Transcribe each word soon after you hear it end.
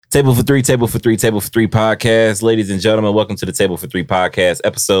Table for Three podcast. Ladies and gentlemen, welcome to the Table for Three podcast,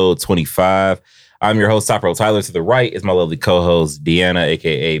 episode 25. I'm your host, Top Row Tyler. To the right is my lovely co-host, Deanna,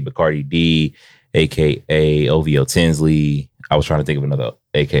 a.k.a. Bacardi D, a.k.a. OVO Tinsley. I was trying to think of another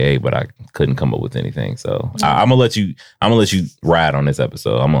a.k.a., but I couldn't come up with anything. So I'm gonna let you ride on this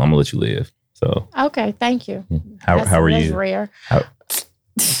episode. I'm gonna let you live. So okay, thank you. How are you? That's rare.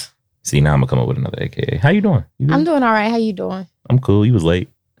 See, now I'm gonna come up with another a.k.a. How you doing? I'm doing all right. How you doing? I'm cool. You was late.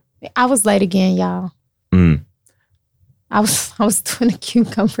 I was late again, y'all. I was doing a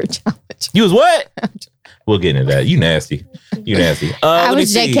cucumber challenge. You was what? We'll get into that. You nasty. I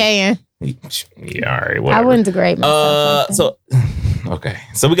was JKing. Yeah, all right. Whatever. I wouldn't degrade myself. So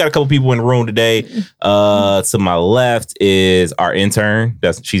we got a couple people in the room today. To my left is our intern.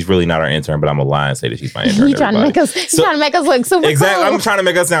 She's really not our intern, but I'm gonna lie and say that she's my intern. You trying to make us look super exactly. cool. I'm trying to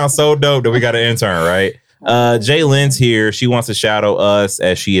make us sound so dope that we got an intern, right? Jay Lynn's here. She wants to shadow us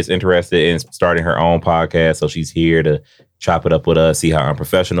as she is interested in starting her own podcast. So she's here to chop it up with us, see how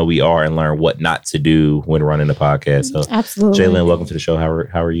unprofessional we are, and learn what not to do when running the podcast. So absolutely. Jay Lynn, welcome to the show. How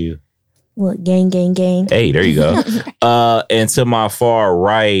are you? What, gang. Hey, there you go. And to my far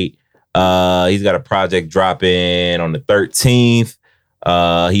right, he's got a project dropping on the 13th.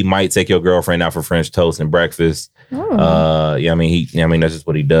 He might take your girlfriend out for French toast and breakfast. That's just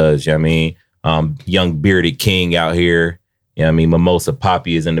what he does. Young bearded king out here. Mimosa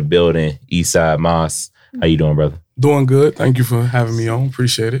Poppy is in the building. Eastside Moss. How you doing, brother? Doing good. Thank you for having me on.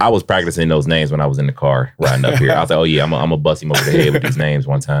 Appreciate it. I was practicing those names when I was in the car riding up here. I was like, oh yeah, I'm gonna bust him over the head with these names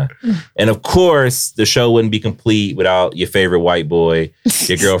one time. And of course, the show wouldn't be complete without your favorite white boy,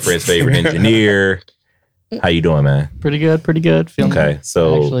 your girlfriend's favorite engineer. How you doing, man? Pretty good. Feeling okay.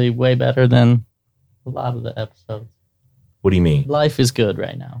 So actually way better than a lot of the episodes. What do you mean? Life is good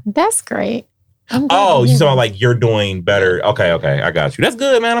right now. That's great. Oh, you sound like you're doing better. Okay, I got you. That's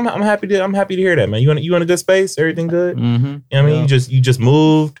good, man. I'm happy to hear that, man. You in a good space? Everything good? Mm-hmm. You just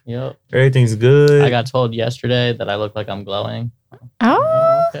moved. Yep. Everything's good. I got told yesterday that I look like I'm glowing.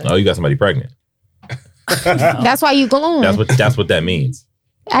 Oh. Okay. Oh, you got somebody pregnant. That's why you glowing. That's what that means.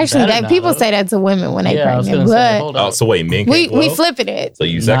 Actually, people say that to women when they pregnant. But so wait, men can't glow? We flipping it. So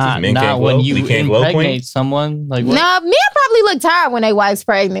you sexist, men can't glow? When you can't glow, impregnate someone. Like what? Nah, men probably look tired when their wife's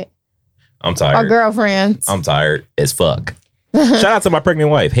pregnant. I'm tired. Or girlfriends. I'm tired as fuck. Shout out to my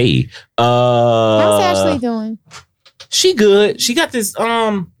pregnant wife. Hey. How's Ashley doing? She good. She got this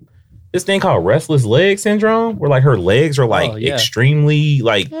this thing called restless leg syndrome, where like her legs are extremely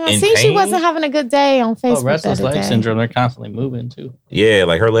in pain. She wasn't having a good day on Facebook. Restless leg syndrome. They're constantly moving too. Yeah,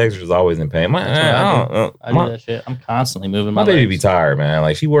 like her legs are just always in pain. I do that shit. I'm constantly moving my baby legs. Be tired, man.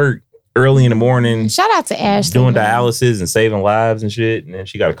 Like she worked early in the morning. Shout out to Ashley. Doing dialysis and saving lives and shit. And then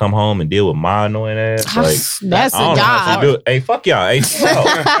she got to come home and deal with my annoying ass. Like, that's a job. Do it. Hey, fuck y'all. Hey,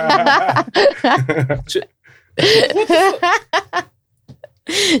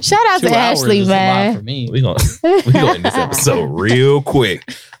 Shout out to Ashley, man. For me. We gonna end this episode real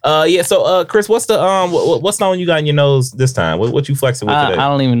quick. So Chris, what's the what stone you got in your nose this time? What you flexing with today? I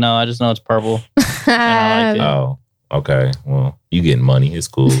don't even know. I just know it's purple. And I like it. Oh. Okay, well, you getting money. It's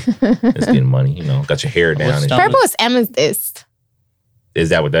cool. It's getting money. Got your hair down. Purple is amethyst. Is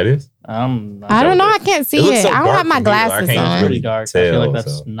that what that is? I don't know. I can't see it. I don't have my glasses on. It's really dark. I feel like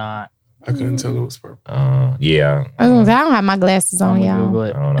that's not. I couldn't tell it was purple. Yeah. I don't have my glasses on, y'all. Google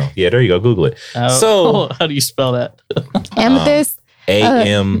it. I don't know. Yeah, there you go. Google it. So, how do you spell that? Amethyst.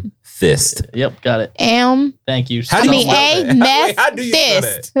 Amethyst. Yep, got it. Thank you. How do you spell that? How do you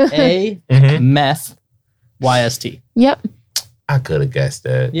spell that? Meth. YST. Yep. I could have guessed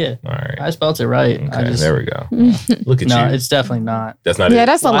that. Yeah. All right. I spelled it right. Okay, there we go. Look at you. No, it's definitely not. That's not it. Yeah,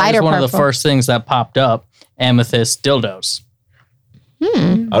 that's a lighter purple. One of the first things that popped up. Amethyst dildos.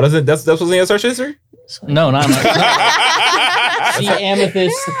 Oh, that's what's in your search history? No, not See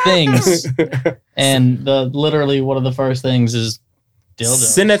amethyst things. And literally one of the first things is dildos.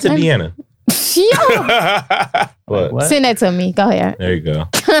 Send that to Deanna. What? Send that to me. Go ahead. There you go.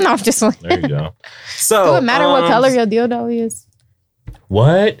 No, I'm just like. There you go. So, does it matter what color your dildo is?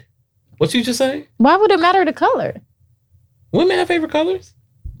 What? What you just say? Why would it matter the color? Women have favorite colors.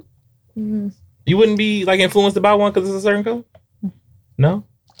 You wouldn't be like influenced by one because it's a certain color? No?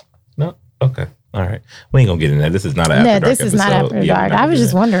 Okay. All right. We ain't gonna get into that. This is not an After Dark this is not After Dark. I was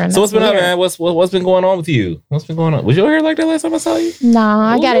just wondering. So what's been up, man? What's been going on with you? What's been going on? Was your hair like that last time I saw you? No,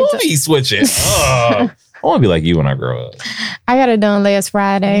 I got it. Be switching. I want to be like you when I grow up. I got it done last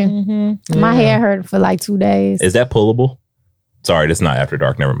Friday. My hair hurt for like 2 days. Is that pullable? Sorry, that's not After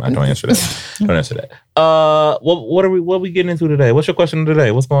Dark. Never mind. Don't answer that. What are we getting into today? What's your question of the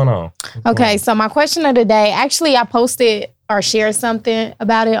day? What's going on? Okay, so my question of the day, actually I posted or shared something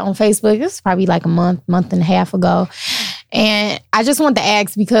about it on Facebook. It was probably like a month and a half ago. And I just want to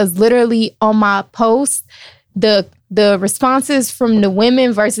ask because literally on my post, the responses from the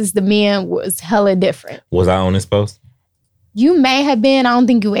women versus the men was hella different. Was I on this post? You may have been. I don't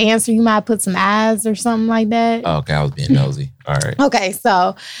think you answered. You might have put some eyes or something like that. Oh, okay, I was being nosy. All right. Okay,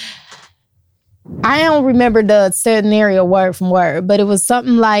 so I don't remember the scenario word from word, but it was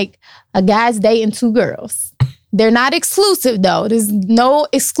something like a guy's dating 2 girls. They're not exclusive though. There's no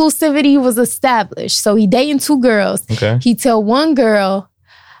exclusivity was established. So he dating 2 girls. Okay. He tell one girl,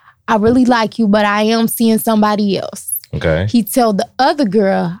 I really like you, but I am seeing somebody else. Okay. He tell the other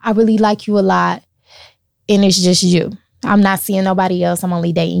girl, I really like you a lot, and it's just you. I'm not seeing nobody else. I'm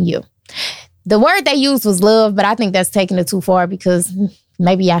only dating you. The word they used was love, but I think that's taking it too far because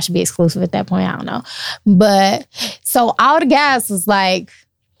maybe y'all should be exclusive at that point. I don't know. But so all the guys was like,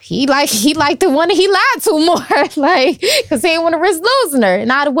 he liked the one that he lied to more, like, because he didn't want to risk losing her.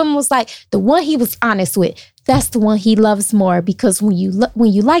 And all the women was like, the one he was honest with, that's the one he loves more because when you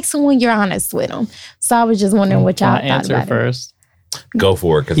like someone, you're honest with them. So I was just wondering what y'all thought answer about first. Go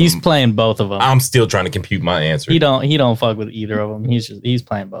for it, because He's playing both of them. I'm still trying to compute my answer. He don't fuck with either of them. He's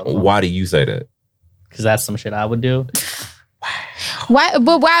playing both of them. Why do you say that? Because that's some shit I would do.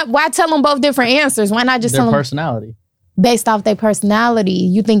 Why tell them both different answers? Why not just Their tell them personality. based off their personality?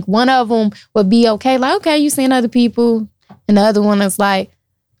 You think one of them would be okay? Like, okay, you seeing other people, and the other one is like,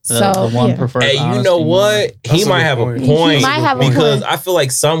 The one prefers Hey, you honesty know more. what? He might have a point. He might have a because point. I feel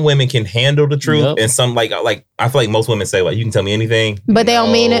like some women can handle the truth, Yep. and some like I feel like most women say like, you can tell me anything, But they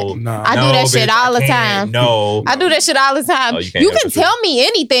don't mean it. Nah. I do that shit bitch, all I the can't. time. No, I do that shit all the time. Oh, you can't you handle can the truth. tell me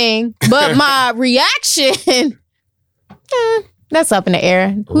anything, but my reaction, that's up in the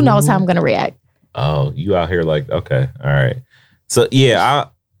air. Who knows how I'm gonna react? Oh, you out here like, okay, all right. So I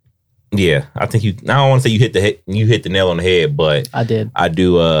think you. I don't want to say you hit the nail on the head, but I did. I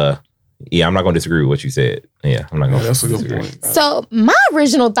do. I'm not gonna disagree with what you said. Yeah, I'm not gonna. That's a good disagree. point. So my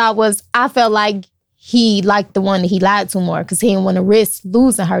original thought was I felt like he liked the one that he lied to more because he didn't want to risk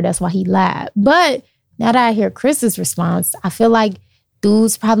losing her. That's why he lied. But now that I hear Chris's response, I feel like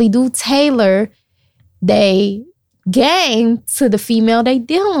dudes probably do tailor they game to the female they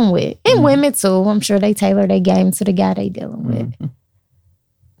dealing with. And women too. I'm sure they tailor their game to the guy they dealing with.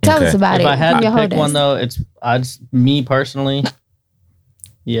 Tell us Okay. about If it. I had Your to whole pick one days. though, me personally.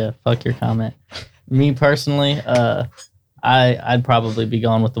 Yeah, fuck your comment. Me personally, I'd probably be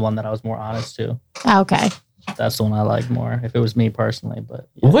going with the one that I was more honest to. Okay. That's the one I like more. If it was me personally, but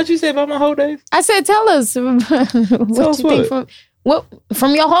yeah. What'd you say about my whole days? I said, tell us what us you think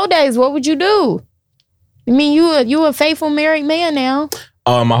from your whole days. What would you do? I mean, you a faithful married man now.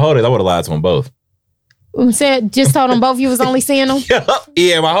 My whole days, I would have lied to them both. Said just told them both you was only seeing them.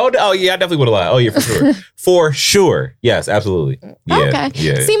 Yeah, my whole day. Oh yeah, I definitely would have lied. Oh yeah, for sure, for sure. Yes, absolutely. Yeah, Okay.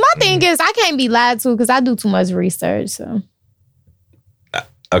 Yeah. See, my thing is I can't be lied to because I do too much research. So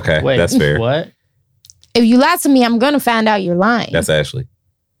Okay, Wait, that's fair. What? if you lie to me, I'm gonna find out you're lying. That's Ashley.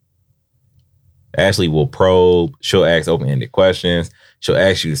 Ashley will probe. She'll ask open-ended questions. She'll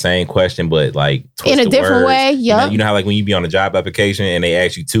ask you the same question, but like twist in a the different words. way. You know how like when you be on a job application and they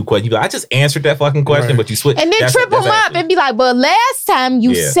ask you 2 questions, you be like, I just answered that fucking question, Right. but you switch. And then trip them up and be like, but last time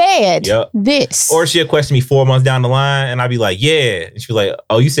you Yeah. said Yep. this. Or she'll question me 4 months down the line, and I'll be like, yeah. And she'll be like,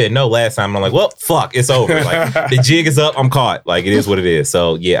 oh, you said no last time. And I'm like, well, fuck, it's over. Like the jig is up. I'm caught. Like it is what it is.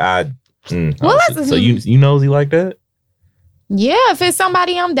 So yeah, Well, that's- so you nosy like that? Yeah, if it's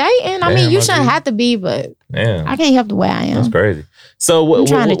somebody I'm dating. I mean, Damn, you I shouldn't do. have to be, but Yeah. I can't help the way I am. That's crazy. So what I'm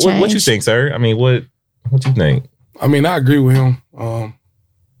trying to what you change. think, sir? I mean, what you think? I mean, I agree with him.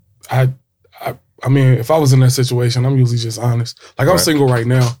 I mean, if I was in that situation, I'm usually just honest. Like I'm Right. single right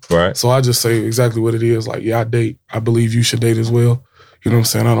now, Right. so I just say exactly what it is. Like, yeah, I date. I believe you should date as well. You know what I'm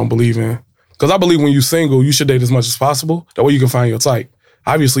saying? I don't believe in because I believe when you're single, you should date as much as possible. That way you can find your type.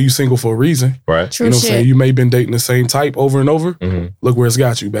 Obviously, you're single for a reason. Right. True You know what I'm shit. saying? You may have been dating the same type over and over. Mm-hmm. Look where it's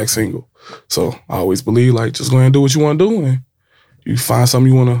got you, back single. So I always believe, like, just go ahead and do what you want to do. And you find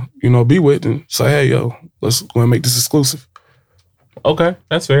something you want to, be with and say, hey, yo, let's go and make this exclusive. Okay,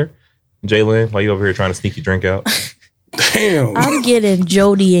 that's fair. Jalen, why you over here trying to sneak your drink out? Damn. I'm getting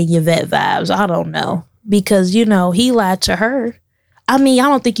Jody and Yvette vibes. I don't know. Because, he lied to her. I mean, I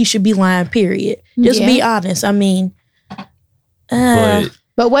don't think you should be lying, period. Just be honest. I mean,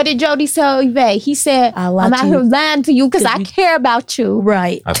 But what did Jody tell Yvette? He said, I lied I'm to out you. here lying to you because I care about you.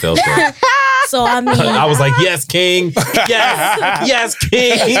 right. I felt that. So, I mean, I was like, yes, King. Yes. Yes,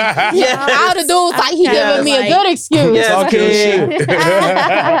 King. Yes. All the dudes like he Yeah, giving me like- a good excuse. Yes, Talk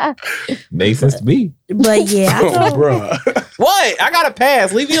your King. Makes sense to me. but yeah, I Oh, don't, bruh. What? I got to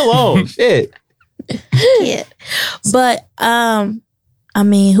pass. Leave me alone. Shit. yeah. But I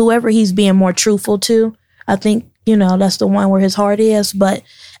mean, whoever he's being more truthful to, I think, that's the one where his heart is. But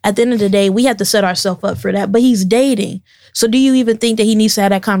at the end of the day, we have to set ourselves up for that. But he's dating. So do you even think that he needs to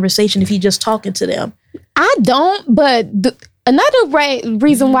have that conversation if he's just talking to them? I don't, but another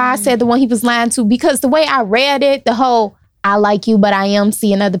reason why I said the one he was lying to, because the way I read it, the whole, I like you, but I am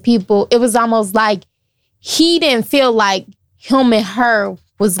seeing other people, it was almost like he didn't feel like him and her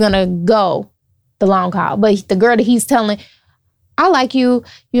was going to go the long haul. But the girl that he's telling, I like you,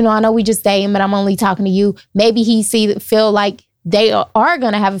 I know we just dating, but I'm only talking to you. Maybe he feel like they are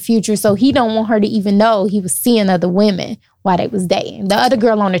going to have a future, so he don't want her to even know he was seeing other women while they was dating. The other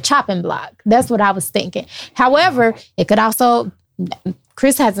girl on the chopping block. That's what I was thinking. However, it could also,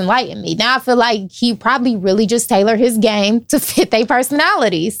 Chris has enlightened me. Now I feel like he probably really just tailored his game to fit their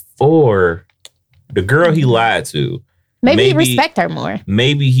personalities. Or the girl he lied to. Maybe he respect her more.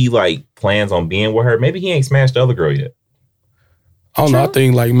 Maybe he plans on being with her. Maybe he ain't smashed the other girl yet. I don't know. I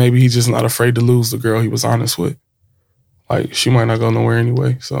think maybe he's just not afraid to lose the girl he was honest with. She might not go nowhere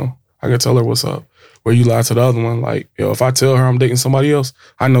anyway. So I can tell her what's up. Where you lie to the other one, if I tell her I'm dating somebody else,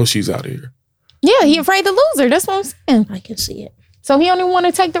 I know she's out of here. Yeah, he afraid to lose her. That's what I'm saying. I can see it. So he don't even want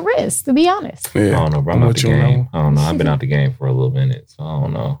to take the risk, to be honest. Yeah, I don't know, bro. I'm out the game. I don't know. I've been out the game for a little minute, so I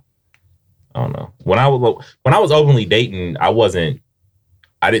don't know. When I was openly dating, I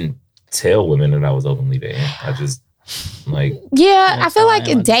didn't tell women that I was openly dating. I just yeah, I feel like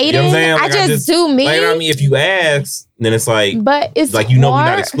dating. You know what I'm saying? I just do me. If you ask, then it's but it's we're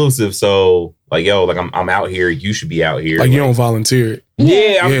not exclusive. So I'm out here. You should be out here. You don't volunteer it.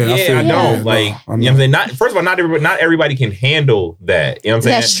 Yeah, I don't. You know what I'm saying? First of all, not everybody can handle that. You know what I'm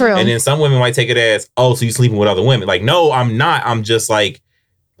saying? That's true. And then some women might take it as, oh, so you sleeping with other women. No, I'm not. I'm just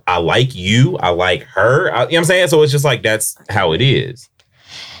I like you. I like her. You know what I'm saying? So it's just that's how it is.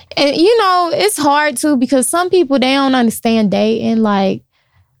 And it's hard too, because some people, they don't understand dating. I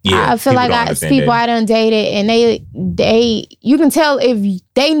feel like people I done dated, and they you can tell if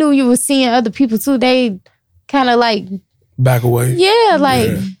they knew you were seeing other people too, they kind of back away. Yeah,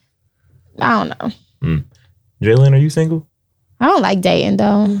 I don't know. Jalen, are you single? I don't like dating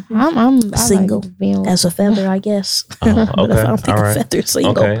though. I'm single. As a feather, I guess. Okay. But I don't think a feather's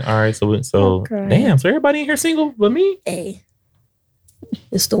single. Okay, all right. So damn. So everybody in here single but me? Hey.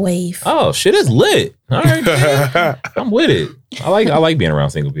 It's the wave. Oh, shit is lit. All right, I'm with it. I like being around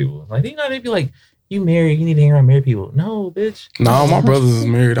single people. They be like, you married, you need to hang around married people. No, bitch. No, my brothers is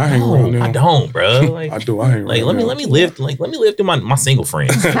married. I hang around them. I don't, bro. I do. I hang around let me live. Let me live through my single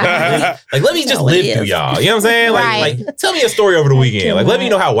friends. Let me just live through y'all. You know what I'm saying? Right. Tell me a story over the weekend. Let me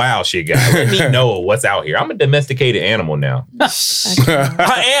know how wild shit got. Let me know what's out here. I'm a domesticated animal now.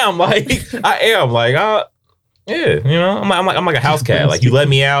 I am. Yeah, I'm like a house cat. You let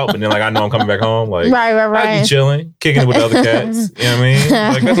me out, but then I know I'm coming back home. Right. I'd be chilling, kicking it with the other cats. You know what I mean?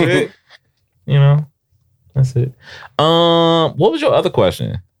 That's it. That's it. What was your other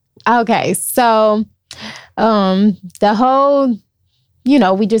question? Okay, so the whole,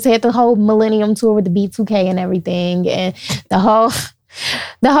 we just had the whole Millennium Tour with the B2K and everything, and the whole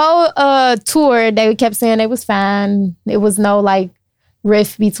tour, they kept saying it was fine. It was no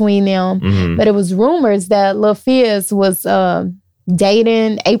rift between them. Mm-hmm. But it was rumors that Lil Fizz was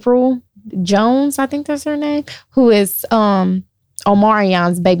dating April Jones, I think that's her name, who is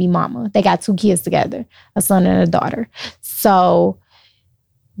Omarion's baby mama. They got 2 kids together, a son and a daughter. So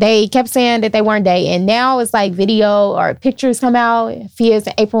they kept saying that they weren't dating. Now it's video or pictures come out, Fizz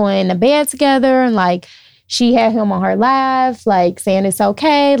and April in the bed together, and she had him on her live, saying it's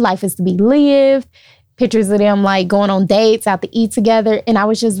okay, life is to be lived. Pictures of them going on dates, out to eat together. And I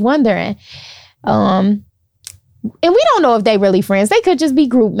was just wondering, and we don't know if they really friends. They could just be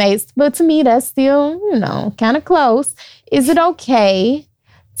group mates. But to me, that's still, kind of close. Is it okay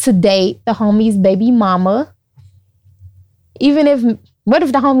to date the homie's baby mama? What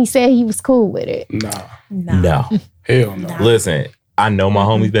if the homie said he was cool with it? Nah. No. Hell no. Listen, I know my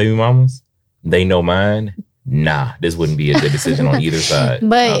homie's baby mamas. They know mine. Nah, this wouldn't be a good decision on either side.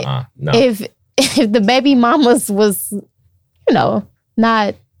 But no. If the baby mamas was,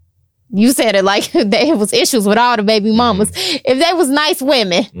 not, you said it there was issues with all the baby mamas. Mm-hmm. If they was nice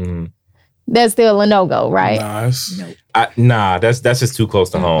women, mm-hmm. that's still a no-go, right? Nah, that's just too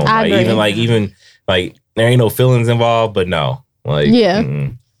close to home. Even there ain't no feelings involved, but no. Yeah.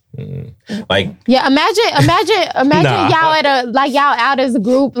 Yeah, imagine y'all at y'all out as a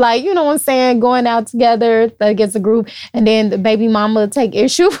group, you know what I'm saying, going out together as a group, and then the baby mama take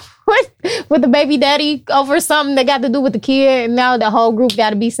issue with the baby daddy over something that got to do with the kid, and now the whole group got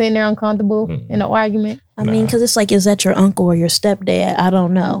to be sitting there uncomfortable in an argument. I mean, because it's is that your uncle or your stepdad? I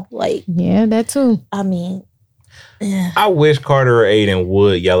don't know. Yeah, that too. I mean, Yeah. I wish Carter or Aiden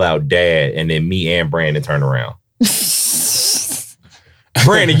would yell out "Dad" and then me and Brandon turn around.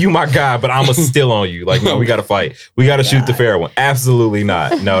 Brandon, you my guy, but I'm still on you. Like, no, we got to fight. We got to shoot the fair one. Absolutely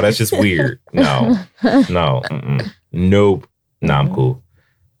not. No, that's just weird. No. Nope. Nah, I'm cool.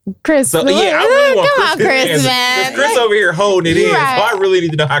 Chris, so yeah, I really want come on, Chris, man. Chris over here holding it in, Right. so I really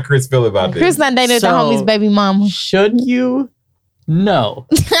need to know how Chris feel about this. Chris not dating the homie's baby mama. Should you? No.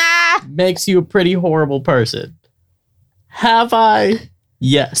 Makes you a pretty horrible person. Have I?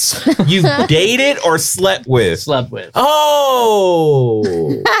 Yes. You dated or slept with? Slept with. Oh.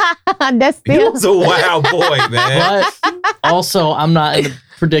 That's He still. was a wild boy, man. But also, I'm not in a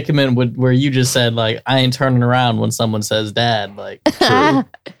predicament where you just said, like, I ain't turning around when someone says dad. Like, true.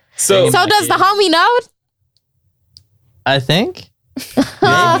 So does the homie know? I think.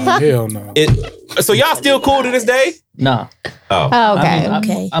 Hell no. So y'all still cool to this day? No. Oh. Oh, okay. I mean,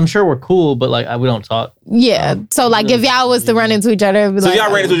 Okay. I'm sure we're cool, but like we don't talk. Yeah. So like if y'all was to run into each other, it'd be So like,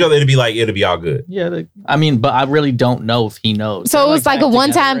 y'all ran into each other, it'd be all good. Yeah. I mean, but I really don't know if he knows. So They're, it was like back a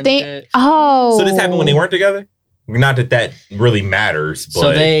one-time together thing. and shit. Oh. So this happened when they weren't together? Not that really matters, but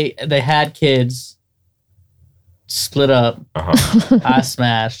So they had kids, split up. I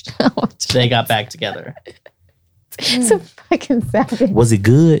smashed. They got back together. It's a fucking savage. Was it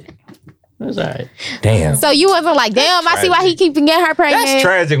good? It was all right. Damn. So you wasn't like, damn, I see why he keep getting her pregnant. That's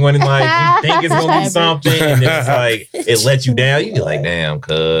tragic when like you think it's gonna be something and then it's like it lets you down. You be like, damn,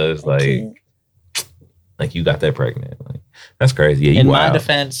 cuz like you got that pregnant. Like, that's crazy. Yeah, you In wild. my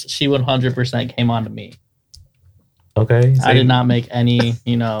defense, she 100% came on to me. Okay. I did not make any,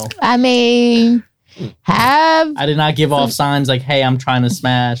 I mean, I did not give off signs like, hey, I'm trying to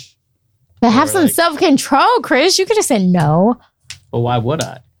smash. but have some like- self-control, Chris. You could have said no. But why would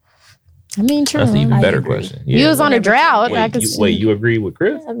I? I mean, true. That's an even I better agree. question. You was on a drought. I Wait, could you agree with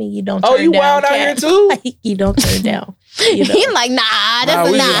Chris? I mean, you don't. Oh, turn you down wild out here cat. too? You don't turn down. You know. He like, nah, that's Nah,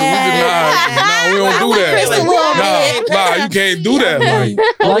 a we nah. don't do Chris a little that. bit. Nah, you can't do that.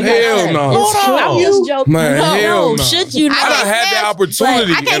 Like, hell no. It's true. I'm just joking. Man, hell no. Should you I not? done had that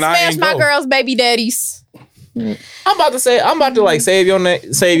opportunity I can't and I smash ain't my go. girl's baby daddies. I'm about to like save your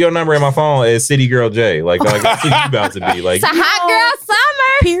number in my phone as City Girl J. Like that's what you about to be. Like, It's a hot girl summer.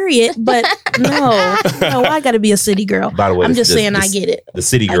 Period. But no, I got to be a city girl. by the way, I'm just saying, I get it. The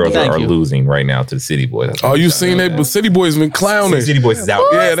City I Girls get it. are Thank you. losing right now to the City Boys. That's Oh, what you I'm seen saying. that? But City Boys been clowning. City Boys is out.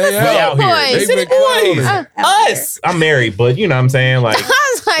 Yeah, they out have. here. They City been clowning. Us. I'm married, but you know what I'm saying? Like,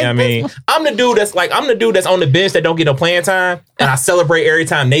 I was like, you know what I mean? I'm the dude that's on the bench that don't get no playing time, and I celebrate every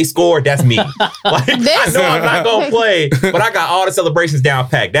time they score. That's me. Like, I know I'm not gonna play, but I got all the celebrations down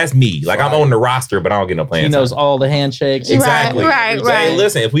packed. That's me. Like, I'm on the roster, but I don't get no He playing knows time. all the handshakes. Exactly. Right. Hey,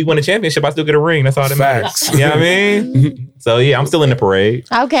 listen, if we win a championship, I still get a ring. That's all that matters. Facts. You know what I mean? So yeah, I'm still in the parade.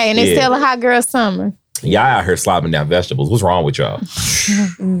 okay, and it's Yeah. still a hot girl summer. Y'all out here slobbing down vegetables. What's wrong with y'all?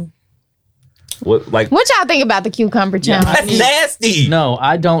 What What y'all think about the cucumber challenge? that's nasty. No,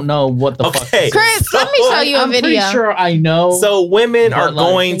 I don't know what the fuck. Okay. Chris, let me show you a I'm video. pretty sure I know. So women But are like-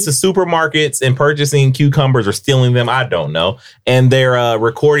 going to supermarkets and purchasing cucumbers or stealing them. I don't know. And they're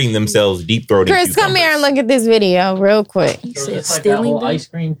recording themselves deep throating Chris, cucumbers. come here and look at this video real quick. He So said it's like that stealing whole them. ice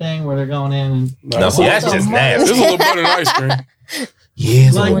cream thing where they're going in and No, see, that's just This nasty. is a little better than ice cream. Yeah,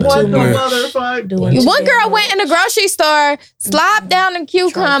 it's a Like, little what bit the too fuck? much. Doing One girl went in the grocery store, slopped down the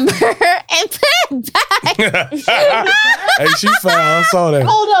cucumber, and put it back. Hey, she found. I saw that.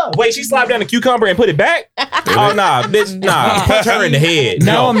 hold up. Wait, she slapped down the cucumber and put it back? Oh, nah, bitch, nah. Punch her in the head.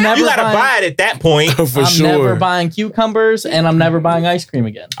 No, I'm never You gotta buying- buy it at that point. For I'm sure. never buying cucumbers and I'm never buying ice cream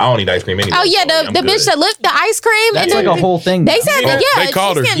again. I don't need ice cream anyway. Oh yeah, so the I'm bitch good. that licked the ice cream That's and like then a whole thing. they said Oh, that, yeah, they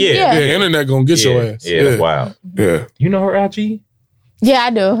called her. she's Yeah. Yeah, internet gonna get your ass. Yeah, that's wild. Yeah. You know her IG? Yeah,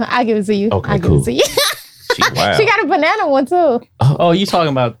 I do. I give it to you. Okay, I give cool. it to you. She wild. She got a banana one too. Oh, you talking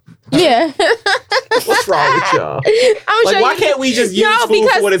about? Yeah. What's wrong with y'all? I'm Like, sure why you- can't we just use No, food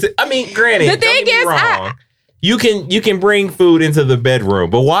because for what is it? I mean, granted, the thing don't get me is, wrong. You can bring food into the bedroom,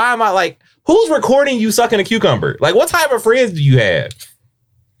 but why am I like, who's recording you sucking a cucumber? Like, what type of friends do you have?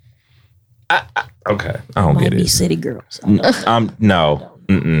 Okay, I don't Might get be it. city girls. No,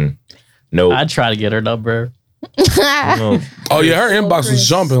 no. I'd try to get her number. No. Oh yeah, her inbox was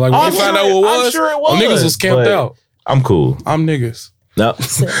jumping. Like when I'm we found sure- out what it I'm was, sure it oh, niggas was, was camped but- out. I'm cool. I'm niggas. No. All right.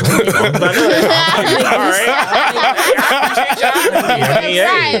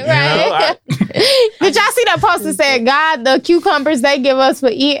 Did y'all see that post that said, God, the cucumbers they give us for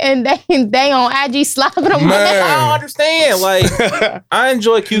eating, they on IG slopping them Man. I don't understand. Like, I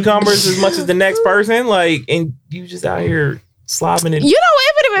enjoy cucumbers as much as the next person. Like, and you just out here slobbing it. You know,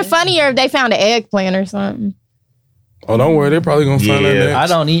 it would have been funnier if they found an eggplant or something. Oh, don't worry, they probably gonna find Yeah. that I next.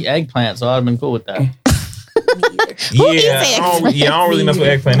 don't eat eggplant, so I'd have been cool with that. Who eats I don't really mess with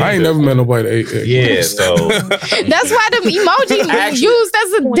eggplant. I ain't never met nobody that ate eggplant. Yeah, so That's why the emoji used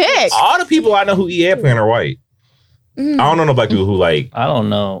as a dick. all the people I know who eat eggplant are white. I don't know no black people who like. I don't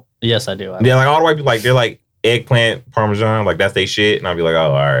know. Yes, I do. Yeah, like all the white people, like they're like eggplant parmesan, like that's they shit, and I'll be like,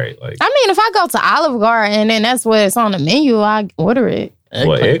 oh, all right. Like, I mean, if I go to Olive Garden and then that's what's on the menu, I order it.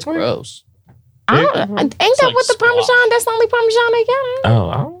 Eggplant's gross. Ain't that like what the Parmesan? That's the only Parmesan they got.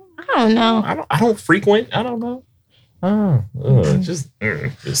 oh, I don't know. I don't frequent. I don't know.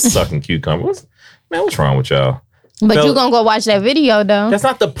 Just sucking cucumbers. What's wrong with y'all? But you gonna go watch that video though. That's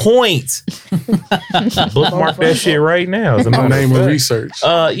not the point. Bookmark that shit right now. As a No name matter of of research.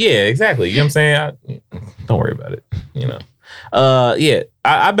 fact. Yeah, exactly. You know what I'm saying? Don't worry about it. You know. Yeah.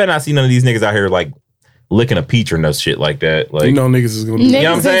 I bet not see none of these niggas out here like licking a peach or no shit like that. Like, You know niggas is gonna do you that. know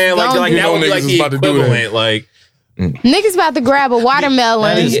what I'm saying? Like You that know would be niggas like is the about to do that. equivalent. Like, Niggas about to grab a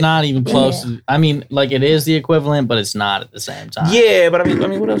watermelon. That is not even close. I mean, like it is the equivalent, but it's not at the same time. yeah, but I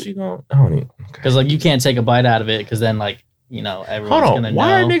mean, what else you going? I don't even. Because like you can't take a bite out of it because then like you know everyone's Hold on. gonna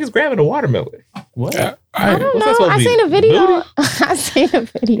Why know. are niggas grabbing a watermelon? What? I don't What's that know. supposed to I be? seen a video. Booty? I seen a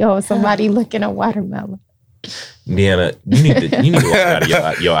video of somebody looking at watermelon. Deanna, you need to walk out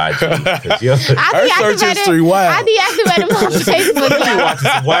of your IG. 'Cause your- Her search history I wild. deactivated my Facebook. you watching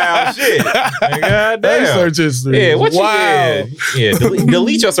some wild shit. God Her damn. search history. Yeah, what wow. you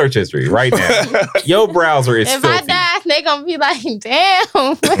delete your search history right now. Your browser is If filthy. I die, they gonna be like, "Damn,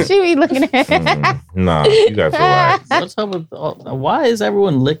 what you be looking at?" Nah, you gotta relax. What's up with why is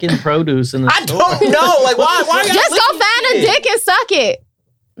everyone licking produce in the I store? don't know. Like, why y'all Just go licking find a shit? dick and suck it.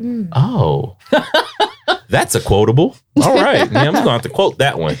 Oh, that's a quotable. All right, yeah, I'm gonna have to quote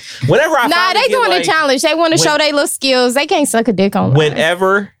that one. Whenever I Nah, finally they get, doing like, a challenge. They want to show their little skills. They can't suck a dick on.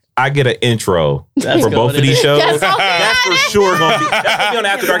 Whenever I get an intro That's for good, both of these isn't shows, That's okay. that's for sure gonna be on the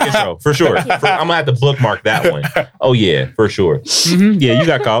After Dark intro for sure. I'm gonna have to bookmark that one. Oh yeah, for sure. Yeah, you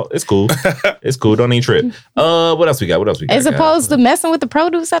got caught. It's cool. It's cool. Don't even trip. What else we got? As opposed to messing with the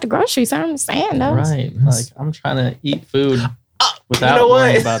produce at the grocery store. I'm saying though. Right. Like I'm trying to eat food without you know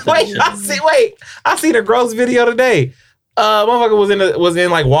worrying what? about that. I seen a gross video today. Motherfucker was in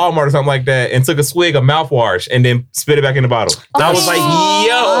like Walmart or something like that and took a swig of mouthwash and then spit it back in the bottle. I was like,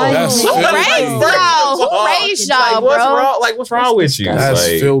 yo, That's Who filthy. raised y'all? Who raised y'all, what's bro? wrong? Like, what's wrong with you? That's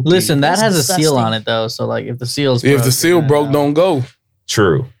Like, filthy. Listen, that That's has a seal disgusting. on it though. So like if the seal's If broke, the seal then, broke, don't go.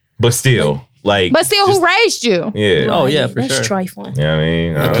 true, but still, like, But still, who raised you? yeah. Oh, yeah, for That's sure. trifling. Yeah, I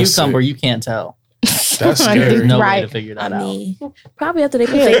mean, a that's cucumber, you can't tell. That's scary. There's no way Right. to figure I that out. mean, probably after they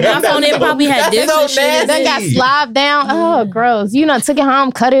put their mouth on it, probably had That's different so shit. They got slobbed down. Oh, gross. You know, took it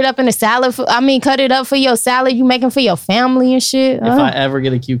home, cut it up in a salad. Cut it up for your salad you making for your family and shit. If I ever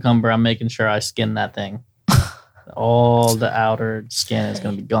get a cucumber, I'm making sure I skin that thing. All the outer skin is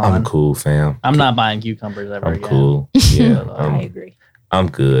going to be gone. I'm cool, fam. I'm not buying cucumbers ever I'm again. cool. Yeah, I agree. I'm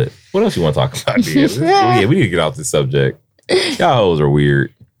good. What else you want to talk about, dude? Yeah, we need to get off this subject. Y'all hoes are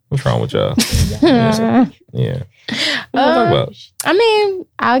weird. What's wrong with y'all? Yeah. What you want to talk about? I mean,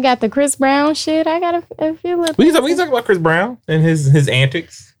 I got the Chris Brown shit. I got a feeling. We can talk about Chris Brown and his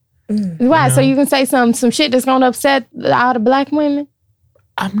antics. Why? So you can say some shit that's gonna upset all the black women?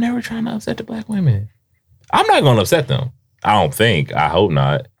 I'm never trying to upset the black women. I'm not going to upset them. I don't think. I hope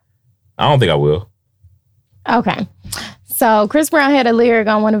not. I don't think I will. Okay. So Chris Brown had a lyric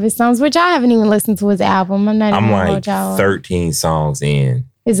on one of his songs, which I haven't even listened to his album. I'm not I'm even gonna like hold y'all. 13 songs in.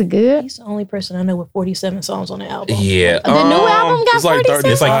 Is it good? He's the only person I know with 47 songs on the album. Yeah. The new album got it's like 46. 30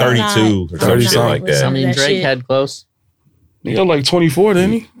 It's like 32 or some 30 shit like I that. mean, That Drake shit. had close. He got like 24,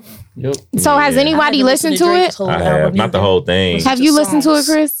 didn't he? Yep. So has Yeah. anybody listened to it? I have. Not the whole thing. Have you listened to it,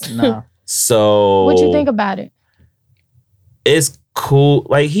 Chris? No. So What you think about it? it's cool.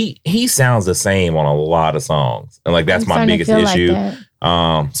 Like he sounds the same on a lot of songs. And like that's I'm my starting to biggest feel like issue.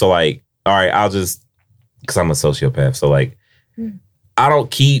 that. So like, all right, I'll just because I'm a sociopath. So like I don't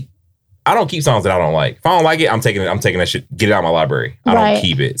keep songs that I don't like. If I don't like it, I'm taking that shit, get it out of my library. I Right. don't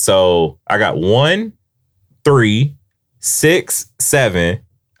keep it. So I got 1, 3, 6, 7.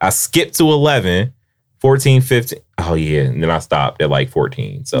 I skipped to 11, 14, 15. Oh yeah. And then I stopped at like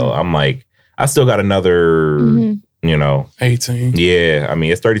 14. So I'm like, I still got another, Mhm. 18. yeah. I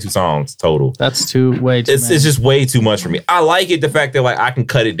mean, it's 32 songs total. That's way too It's many. just way too much for me. I like it, the fact that like I can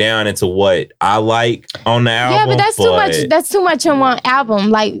cut it down into what I like on the album. Yeah, but that's too much. That's too much on one album.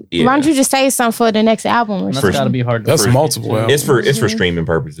 Like, Yeah. why don't you just say something for the next album or That's something? got to be hard to That's prove. multiple albums. It's for streaming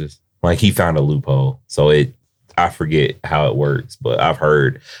purposes. Like he found a loophole. So I forget how it works, but I've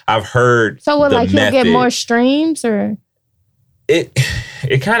heard So what? the Like he'll get method. more streams or?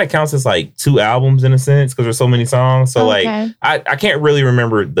 it kind of counts as like 2 albums in a sense because there's so many songs. So like I can't really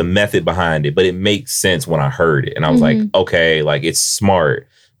remember the method behind it, but it makes sense when I heard it. And I was like, okay, like it's smart.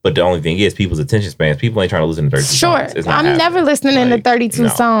 But the only thing is people's attention spans. People ain't trying to listen to 32 songs. Sure. I'm never listening to 32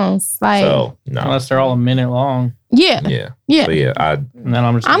 songs. Like, so, no. Unless they're all a minute long. Yeah. But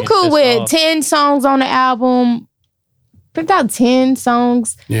I'm cool with 10 songs on the album. About 10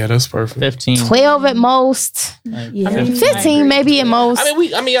 songs. Yeah, that's perfect. 15. 12 at most. Like, 15 maybe at most. I mean,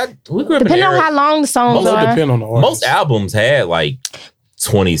 we grew up depending on how long the songs are. Depend on the artist. Most albums had like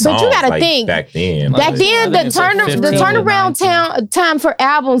 20 songs. But you gotta think back then. Back then, the turnaround time for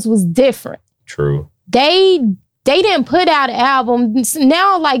albums was different. True. They didn't put out an album.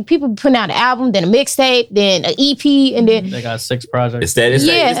 Now, like people putting out an album, then a mixtape, then an EP, and then they got 6 projects. It's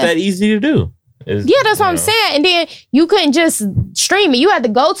that easy to do. That's what I'm saying. And then you couldn't just stream it. You had to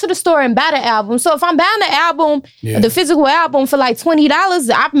go to the store and buy the album. So if I'm buying the album, the physical album for like $20,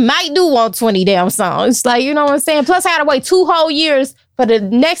 I might do want 20 damn songs. Like, you know what I'm saying? Plus I had to wait 2 whole years for the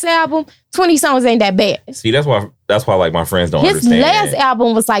next album. 20 songs ain't that bad. See, that's why like my friends don't understand. His last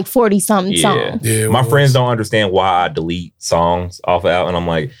album was like 40-something songs. Yeah, my friends don't understand why I delete songs off of album. And I'm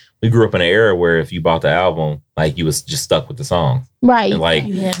like, we grew up in an era where if you bought the album, like you was just stuck with the song. Right. And like,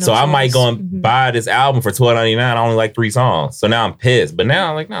 I might go and buy this album for $12.99. I only like 3 songs. So now I'm pissed. But now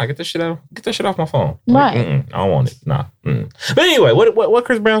I'm like, nah, get this shit off my phone. Like, right. I don't want it. Nah. But anyway, what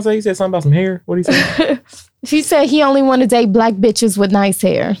Chris Brown say? He said something about some hair. What did he say? She said he only want to date black bitches with nice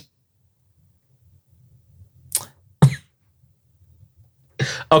hair.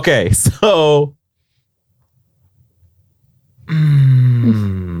 Okay, so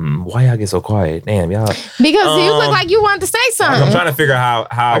why y'all get so quiet? Damn, y'all. Because you look like you wanted to say something. I'm trying to figure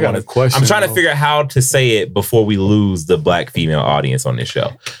out how I got a question. I'm trying to figure out how to say it before we lose the black female audience on this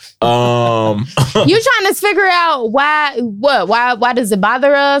show. You trying to figure out why does it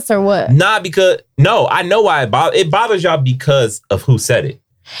bother us or what? I know why it bothers y'all because of who said it.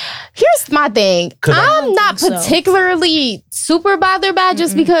 Here's my thing. I'm not particularly super bothered by it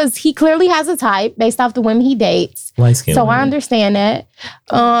just because he clearly has a type based off the women he dates. So I understand that.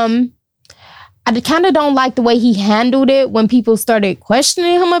 I kind of don't like the way he handled it when people started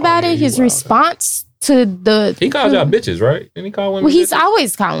questioning him about it. His response to the... He calls y'all bitches, right? Didn't he call women Well, he's bitches?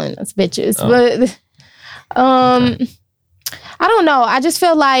 always calling us bitches. But I don't know. I just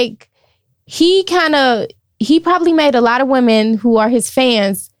feel like he probably made a lot of women who are his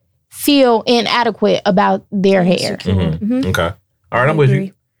fans feel inadequate about their hair. Mm-hmm. Okay. All right, I'm with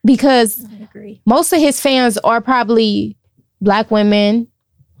you. Because most of his fans are probably black women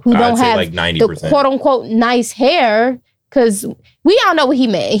who don't have like 90%. The quote unquote nice hair. Because we all know what he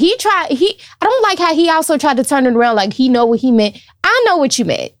meant. I don't like how he also tried to turn it around like he know what he meant. I know what you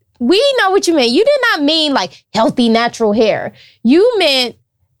meant. We know what you meant. You did not mean like healthy, natural hair. You meant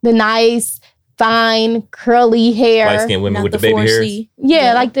the nice, fine, curly hair. Light-skinned women with the baby hairs?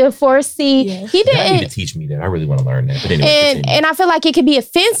 Yeah, like the 4C. Yeah. He didn't. You need to teach me that. I really want to learn that. But anyway, and I feel like it could be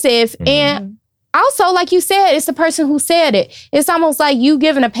offensive. Mm-hmm. And also, like you said, it's the person who said it. It's almost like you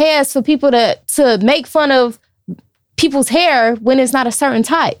giving a pass for people to make fun of people's hair when it's not a certain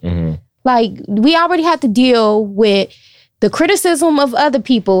type. Mm-hmm. Like, we already have to deal with the criticism of other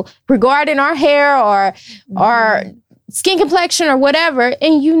people regarding our hair or our skin complexion or whatever,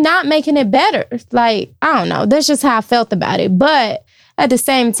 and you not making it better. Like, I don't know. That's just how I felt about it. But at the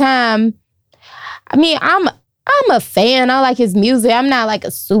same time, I mean, I'm a fan. I like his music. I'm not like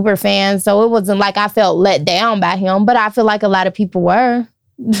a super fan, so it wasn't like I felt let down by him, but I feel like a lot of people were.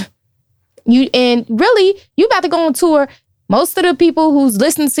 You about to go on tour. Most of the people who's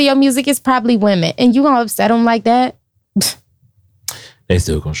listening to your music is probably women, and you gonna upset them like that? They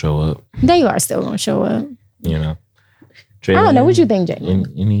still gonna show up. They are still gonna show up. You know. I don't know. What you think, Jay?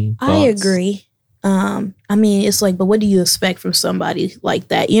 Any thoughts? I agree. I mean, it's like, but what do you expect from somebody like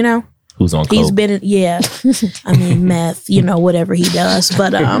that? You know, who's on coke? He's been, I mean, meth. You know, whatever he does.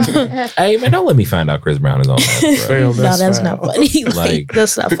 But hey man, don't let me find out Chris Brown is on meth. No, that's not funny. Like,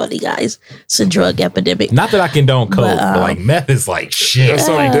 that's not funny, guys. It's a drug epidemic. Not that I condone coke, but like meth is like shit. That's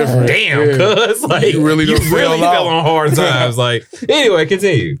something different. Damn, cuz like you really fell on hard times. Like, anyway,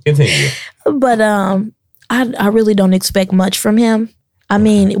 continue. But I really don't expect much from him. I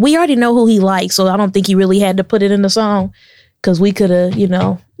mean, we already know who he likes, so I don't think he really had to put it in the song because we could have, you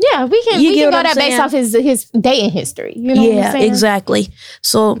know. Yeah, we can go that based off his dating history. You know what I'm saying? Exactly.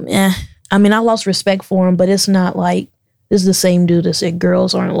 So, I mean, I lost respect for him, but it's not like it's the same dude that said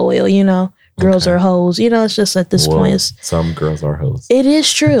girls aren't loyal, you know. Girls are hoes. You know, it's just at this point. Some girls are hoes. It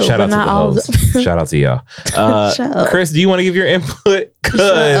is true. Shout out to the hoes. Shout out to y'all. Chris, do you want to give your input?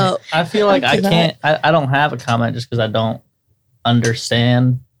 I feel like I can't. I don't have a comment just because I don't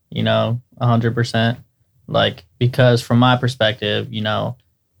understand, 100%. Like, because from my perspective,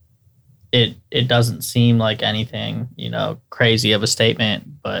 it doesn't seem like anything, crazy of a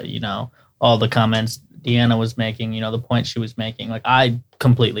statement, but, all the comments Deanna was making, the point she was making, like, I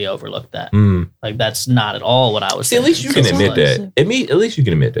completely overlooked that. Like, that's not at all what I was saying. At least you can admit that. At least you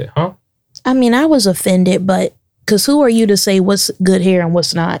can admit that, huh? I mean, I was offended, but because who are you to say what's good hair and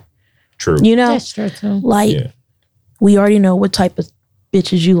what's not? True. That's true too. Like, we already know what type of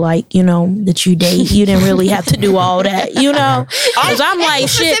bitches you like, that you date. You didn't really have to do all that, Because I'm like,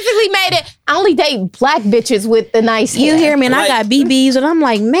 shit. Specifically made it, I only date black bitches with the nice hair. You hear me? And I got BBs, and I'm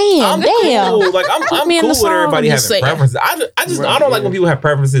like, man, damn. Cool. Like, I'm cool with everybody having preferences. I don't like when people have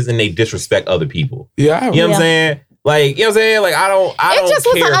preferences and they disrespect other people. Yeah. You know what I'm saying? Like, you know what I'm saying? Like, I don't It just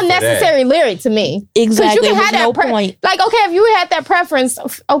was an unnecessary lyric to me. Exactly. You can have that point. Like, okay, if you had that preference,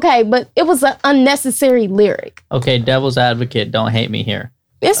 okay, but it was an unnecessary lyric. Okay, devil's advocate, don't hate me here.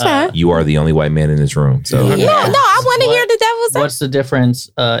 It's fine. You are the only white man in this room. So I want to hear the devil's advocate. What's the difference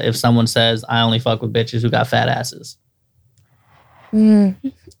if someone says, I only fuck with bitches who got fat asses? To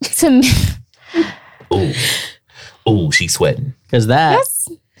me. Ooh, she's sweating. Because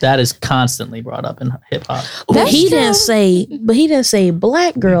that is constantly brought up in hip hop. But he didn't say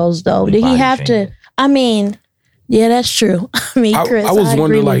black girls though. Did he have to? I mean, yeah, that's true. I mean, Chris, I was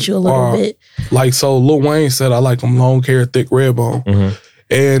wondering, agree with you a little bit. Like, so Lil Wayne said, I like them long hair, thick red bone. Mm-hmm.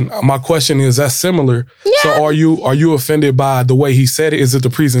 And my question is, that's similar. Yeah. So are you offended by the way he said it? Is it the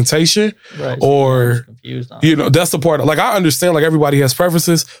presentation? Right. Or, that's the part. Like, I understand, like, everybody has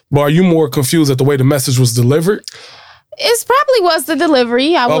preferences, but are you more confused at the way the message was delivered? It probably was the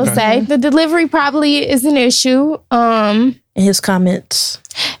delivery, I will say. The delivery probably is an issue. And his comments.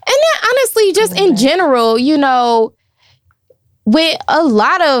 And then, honestly, just in general, with a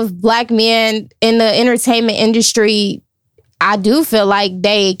lot of black men in the entertainment industry, I do feel like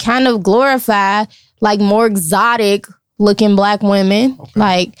they kind of glorify like more exotic looking black women. Okay.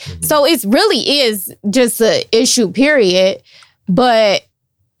 Like, so it really is just an issue, period. But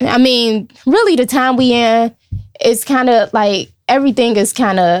I mean, really the time we in, it's kind of like everything is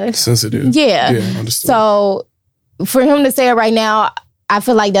kind of sensitive. Yeah. Understood. So for him to say it right now, I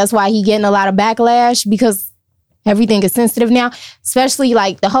feel like that's why he getting a lot of backlash because everything is sensitive now, especially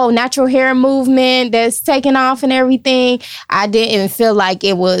like the whole natural hair movement that's taking off and everything. I didn't feel like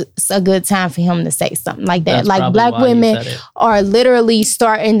it was a good time for him to say something like that. That's like black women are literally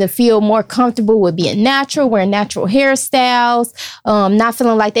starting to feel more comfortable with being natural, wearing natural hairstyles, not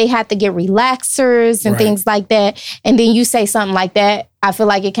feeling like they have to get relaxers and things like that. And then you say something like that, I feel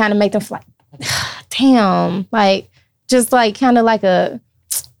like it kind of make them feel like, damn, like just like kind of like a,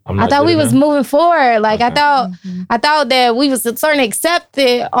 I thought we was moving forward. Like I thought that we was starting to accept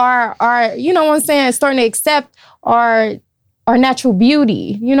it, our you know what I'm saying, starting to accept our natural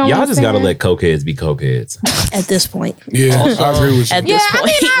beauty. You know, y'all just gotta let cokeheads be cokeheads at this point. Yeah, I agree with you. At this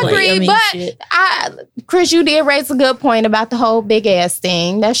point, I agree, but Chris, you did raise a good point about the whole big ass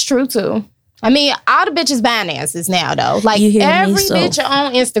thing. That's true too. I mean, all the bitches buying asses now though. Like every bitch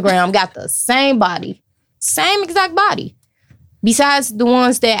on Instagram got the same body, same exact body. Besides the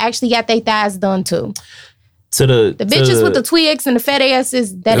ones that actually got their thighs done too. The bitches with the twigs and the fat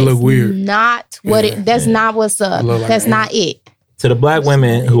asses, that is weird. Not what that's not what's up. That's not it. To the black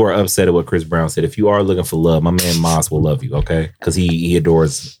women who are upset at what Chris Brown said, if you are looking for love, my man Moss will love you, okay? Because he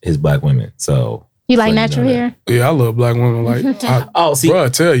adores his black women. So you like natural hair? Yeah, I love black women. Like, bro, I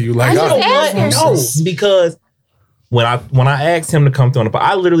tell you, like, no, because when I asked him to come through on the podcast,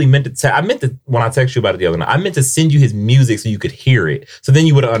 I literally meant to when I texted you about it the other night, I meant to send you his music so you could hear it. So then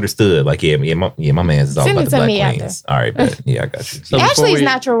you would have understood. Like, my man's is all about the black queens. All right, but I got you. So Ashley's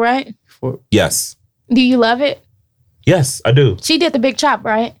natural, right? Yes. Do you love it? Yes, I do. She did the big chop,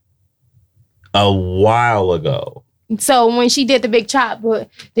 right? A while ago. So when she did the big chop, was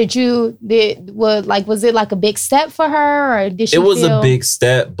it like a big step for her, or did she? It was a big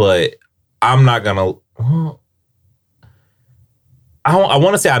step, but I'm not gonna. I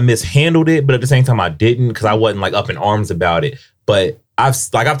want to say I mishandled it, but at the same time I didn't because I wasn't like up in arms about it. But I've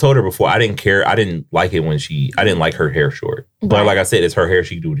told her before, I didn't care. I didn't like it when I didn't like her hair short. But like I said, it's her hair.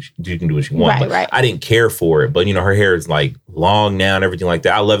 She can do what she wants. Right. I didn't care for it. But her hair is like long now and everything like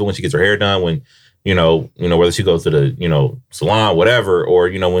that. I love it when she gets her hair done. When whether she goes to the salon, whatever, or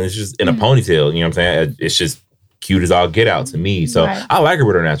when it's just in a ponytail. You know what I'm saying? It's just cute as all get out to me. So I like her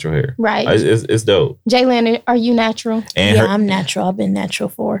with her natural hair. Right. It's dope. Jalen, are you natural? And I'm natural. I've been natural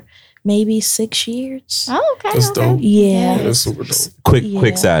for maybe 6 years. Oh, okay. That's dope. Yeah. That's super dope.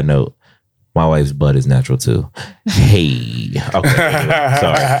 Quick side note. My wife's butt is natural too. Hey. Okay.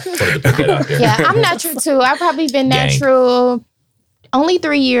 Sorry. Yeah, I'm natural too. I've probably been natural only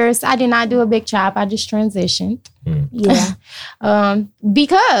 3 years. I did not do a big chop. I just transitioned. Yeah.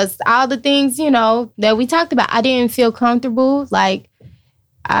 Because all the things, that we talked about, I didn't feel comfortable. Like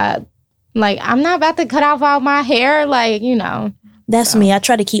I'm not about to cut off all my hair. That's me. I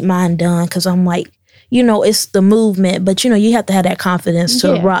try to keep mine done because I'm like, it's the movement, but you have to have that confidence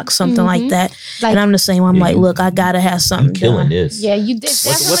to rock something like that. And I'm the same. I'm like, look, I gotta have something killing done. this. Yeah, you did.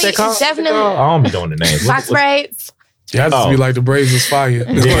 What's that called? Definitely. I don't be knowing the name. Box braids. You have to be like the braids is fire. Yo, I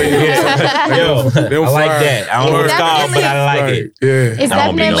like that. I don't know what it's called, but I like it. Yeah. It's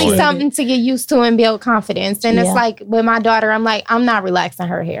definitely something to get used to and build confidence. And it's like with my daughter, I'm like, I'm not relaxing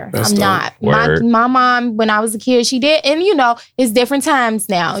her hair. I'm not. My mom, when I was a kid, she did. And it's different times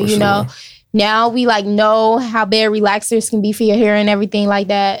now. Now we know how bad relaxers can be for your hair and everything like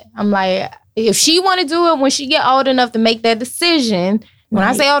that. I'm like, if she want to do it when she get old enough to make that decision, when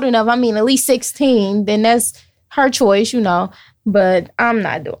I say old enough, I mean at least 16, then that's her choice, but I'm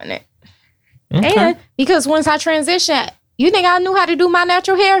not doing it. Okay. And because once I transition, you think I knew how to do my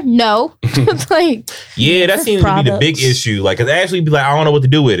natural hair? No. Yeah, that seems to be the big issue. Cause Ashley be like, I don't know what to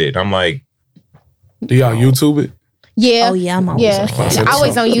do with it. I'm like, do y'all YouTube it? Yeah. Oh, yeah, I'm always on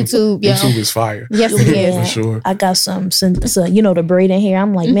always on YouTube. Yeah. YouTube is fire. Yes, it is. For sure. I got some, the braiding hair.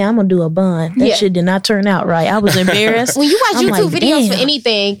 I'm like, man, I'm going to do a bun. That shit did not turn out right. I was embarrassed. When you watch YouTube videos for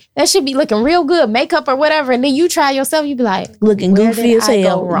anything, that should be looking real good, makeup or whatever, and then you try yourself, you be like, looking goofy as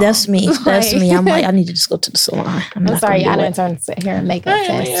hell. That's me. That's me. I'm like, I need to just go to the salon. I'm sorry, I didn't turn to hair and makeup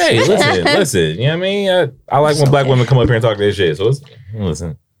test. Hey, listen. You know what I mean? I like when black women come up here and talk their shit. So it's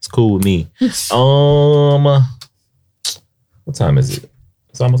cool with me. What time is it?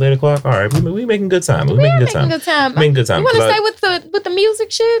 It's almost 8 o'clock. All right, we making good time. We making good time. Making good time. You want to stay with the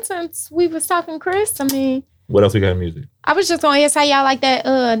music shit since we was talking Chris? I mean, what else we got in music? I was just gonna ask how y'all like that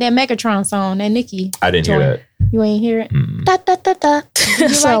Megatron song, that Nicki. I didn't hear that. You ain't hear it? Da, da, da, da.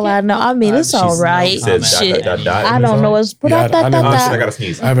 That's all I know. I mean, it's all right. Shit. I don't know. It's I gotta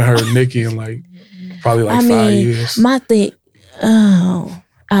sneeze. I haven't heard Nicki in probably 5 years. My thing. Oh,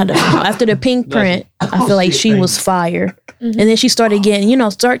 I don't know. After the Pink Print, I feel like she was fire. And then she started getting,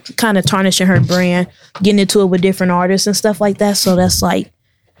 start kind of tarnishing her brand, getting into it with different artists and stuff like that. So that's like,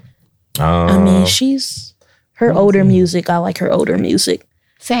 I mean, she's her older music. I like her older music.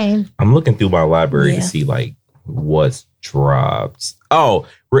 Same. I'm looking through my library to see what's dropped. Oh,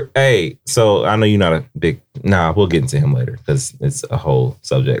 hey, so I know you're not a big, we'll get into him later because it's a whole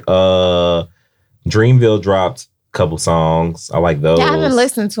subject. Dreamville dropped couple songs. I like those. Yeah, I haven't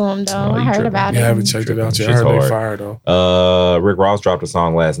listened to them though. I heard about it. Yeah, I haven't checked it out yet. I heard they fire though. Rick Ross dropped a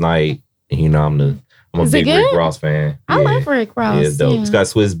song last night. I'm a big Rick Ross fan. I love Rick Ross. Yeah, it's dope. It's got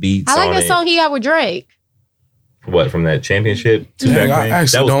Swiss beats. I like that song he got with Drake. What, from that championship? I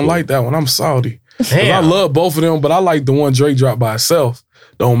actually don't like that one. I'm salty. I love both of them, but I like the one Drake dropped by itself.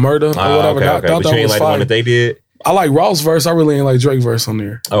 Don't Murder or whatever. Okay. But you ain't like the one that they did? I like Ross verse. I really ain't like Drake verse on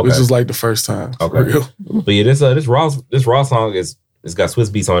there. Okay. Which was the first time. Okay. But yeah, this Ross song it's got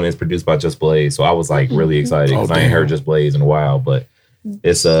Swiss beats on it. It's produced by Just Blaze. So I was really excited because I ain't heard Just Blaze in a while. But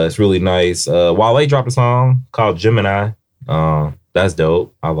it's really nice. Wale dropped a song called Gemini. That's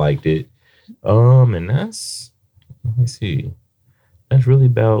dope. I liked it. And that's, let me see. That's really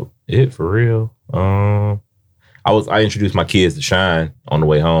about it for real. I introduced my kids to Shine on the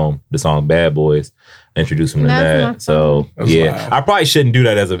way home. The song Bad Boys. Introduce them to that. So wild. I probably shouldn't do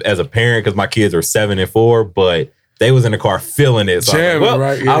that as a parent because my kids are 7 and 4, but they was in the car feeling it. So I was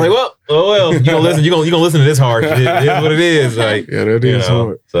like, you gonna listen? You gonna listen to this hard? It is what it is. That is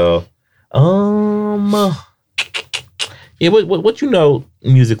hard. So, what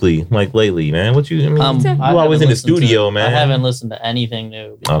musically lately, man? You always in the studio, man. I haven't listened to anything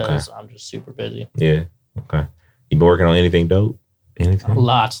new because I'm just super busy. Yeah. Okay. You been working on anything dope? Anything?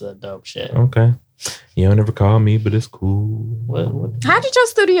 Lots of dope shit. Okay. You don't never call me, but it's cool. What? How did your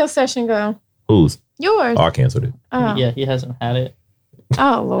studio session go? Whose? Yours. Oh, I canceled it. Oh. Yeah, he hasn't had it.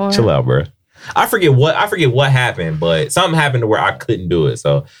 Oh, Lord. Chill out, bro. I forget what happened, but something happened to where I couldn't do it,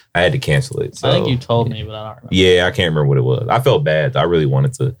 so I had to cancel it. So, I think you told me, but I don't remember. Yeah, I can't remember what it was. I felt bad. I really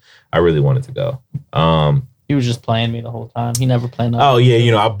wanted to go. He was just playing me the whole time. He never played nothing. Oh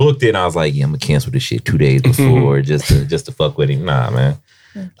yeah, I booked it and I was like, yeah, I'm gonna cancel this shit 2 days before just to fuck with him. Nah, man.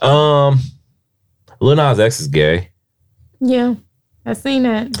 Lil Nas X is gay. Yeah, I seen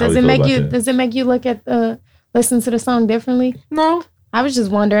that. Does it make you look at listen to the song differently? No. I was just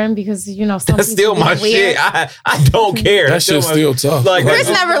wondering because some that's still my shit. I don't care. That shit's still tough. Chris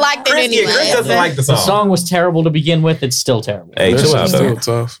never liked it anyway. Yeah, Chris doesn't like the song. The song was terrible to begin with. It's still terrible. Hey, chill out, still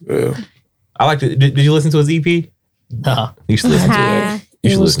tough. Yeah. I like to. Did you listen to his EP? No. You should listen to it. You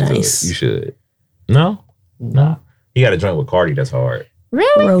should listen to it. You should. No. He got a joint with Cardi that's hard.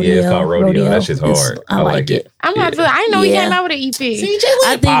 Really? Rodeo. Yeah, it's called Rodeo. That shit's hard. I like it. I'm not. I didn't know he came out with an EP.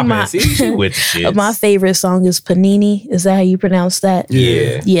 I think my favorite song is Panini. Is that how you pronounce that?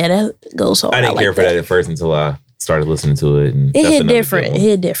 Yeah. Yeah, that goes hard. I didn't care for that at first until I started listening to it. And it hit different.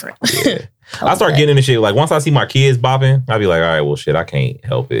 Yeah. I start getting into shit. Like, once I see my kids bopping, I'll be like, all right, well, shit, I can't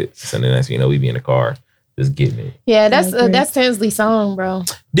help it. So then next thing you know, we be in the car just getting it. Yeah, that's Tinsley's song, bro.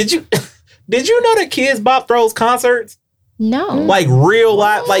 Did you know that Kidz Bop throws concerts? No. Like real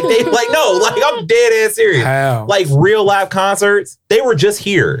live, like I'm dead ass serious. How? Like real live concerts. They were just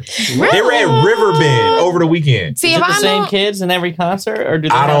here. Really? They were at Riverbend over the weekend. See, Is if it the I same knew, kids in every concert, or do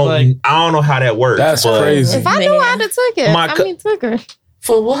they I don't know how that works. That's but crazy. if I knew, I'd have took it. Took her.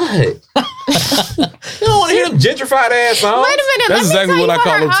 For what? You don't want to hear them gentrified ass songs? Wait a minute. That's let exactly me what I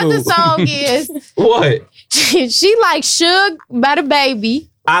tell you call what her them, other too. song is. What? She like Suge by the Baby.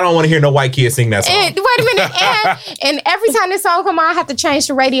 I don't want to hear no white kid sing that song. And, wait a minute. And every time this song come on, I have to change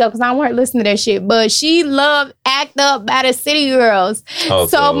the radio because I don't want her to listen to that shit. But she loved Act Up by the City Girls. Oh,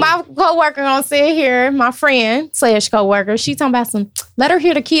 so my coworker gonna sit here, my friend / coworker, she talking about let her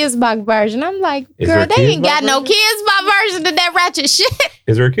hear the Kidz Bop version. I'm like, girl, they ain't got no Kidz Bop version of that ratchet shit.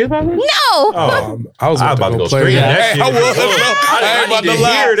 Is there a Kidz Bop version? No. Oh, I was about to go straight play in that. that shit. I need to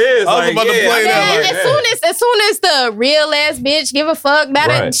hear this. I was about to play that. As soon as the real ass bitch give a fuck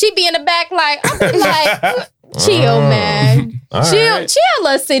about it, she be in the back like, I'm like, chill, man. Chill,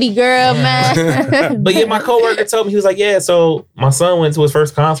 little city girl, man. But yeah, my coworker told me, he was like, yeah, so my son went to his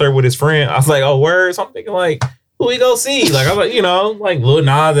first concert with his friend. I was like, oh, word? So I'm thinking like, who we go see? Like, I was like, like Lil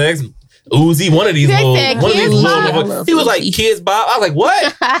Nas X, Uzi, one of these little. He was like, Kidz Bop. I was like,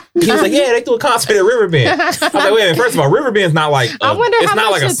 what? He was like, yeah, they threw a concert at Riverbend. I was like, wait a minute. First of all, Riverbend's not like, it's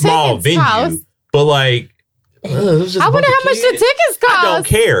not like a small venue, but like, I wonder how much the tickets cost. I don't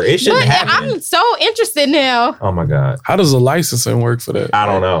care. It shouldn't happen. I'm so interested now. Oh my God. How does the licensing work for that? I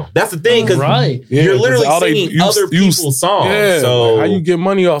don't know. That's the thing, because you're literally singing other people's songs. Yeah, so how you get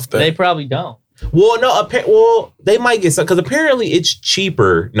money off that? They probably don't. Well, no. They might get some, because apparently it's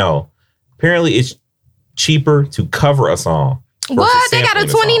cheaper. No, apparently it's cheaper to cover a song. What? They got a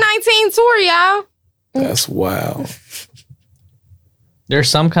 2019 tour, y'all. That's wild. There's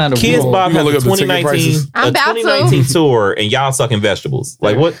some kind of Kidz Bop has a 2019 tour, and y'all sucking vegetables.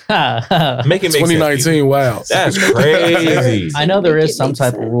 Like what? Make it make 2019, sense. wow. That's crazy. I know there is some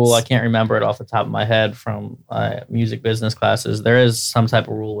type of rule. I can't remember it off the top of my head from music business classes. There is some type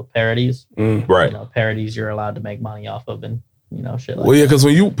of rule with parodies. Right. Parodies you're allowed to make money off of, and shit like well, yeah, because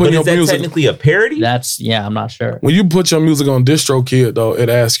when you put your music, technically a parody? I'm not sure. When you put your music on DistroKid, though, it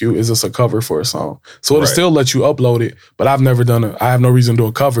asks you, is this a cover for a song? So it'll still let you upload it, but I've never done it. I have no reason to do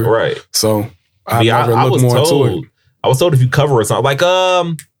a cover. Right. So I've never looked more into it. I was told if you cover a song, like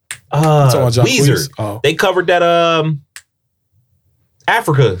Weezer, they covered that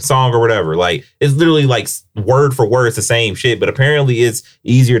Africa song or whatever. Like, it's literally like word for word, it's the same shit, but apparently it's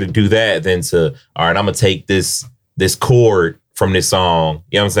easier to do that than to, all right, I'm gonna take this chord from this song,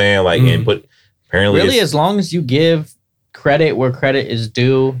 you know what I'm saying? Like, and put apparently really, as long as you give credit where credit is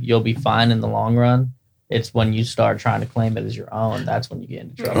due, you'll be fine in the long run. It's when you start trying to claim it as your own, that's when you get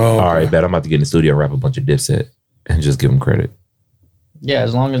into trouble. All right, bet I'm about to get in the studio and rap a bunch of Dipset and just give them credit. Yeah,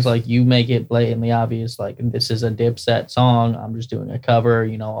 as long as like you make it blatantly obvious, like this is a Dipset song, I'm just doing a cover,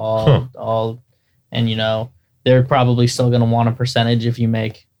 all, and they're probably still gonna want a percentage if you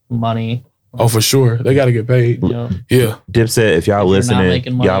make money. Oh, for sure. They got to get paid. Yeah. Dipset, if y'all listening,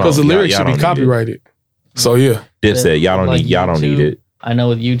 because the lyrics should be copyrighted. So yeah. Dipset, y'all don't need it. I know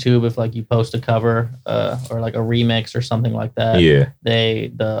with YouTube, if like you post a cover or like a remix or something like that,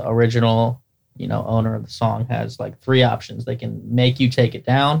 the original owner of the song has like 3 options. They can make you take it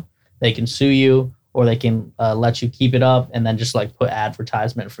down, they can sue you, or they can let you keep it up and then just like put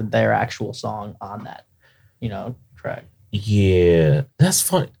advertisement for their actual song on that track. Yeah, that's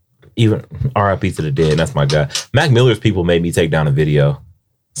fun. Even RIP to the dead, that's my guy. Mac Miller's people made me take down a video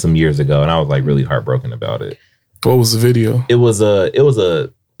some years ago, and I was like really heartbroken about it. What was the video? It was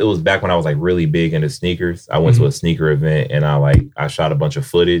back when I was like really big into sneakers. I went to a sneaker event, and I shot a bunch of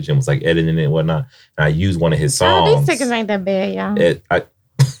footage and was like editing it and whatnot. And I used one of his songs. Oh, these stickers ain't that bad, y'all.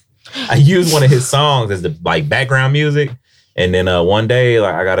 I used one of his songs as the like background music. And then one day,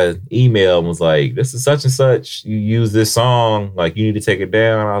 like I got an email and was like, "This is such and such. You use this song. Like you need to take it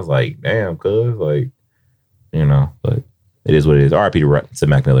down." I was like, "Damn, cuz like, but it is what it is." R.I.P. to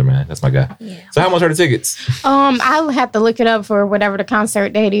Mac Miller, man. That's my guy. Yeah. So how much are the tickets? I'll have to look it up for whatever the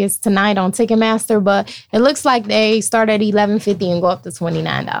concert date is tonight on Ticketmaster, but it looks like they start at $11.50 and go up to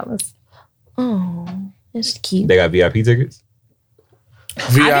 $29. Oh, that's cute. They got VIP tickets?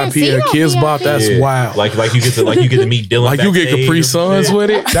 VIP at Kidz Bop, that's wild. Like you get to meet Dylan. Like you get Capri Suns with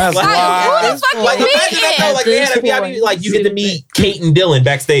it. That's wild. Who the fuck Like you imagine that though, like they had a VIP, like you get to meet Kate and Dylan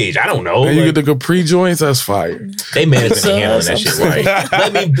backstage. I don't know. And you like, get the Capri joints, that's fire. they managed to handle that shit right.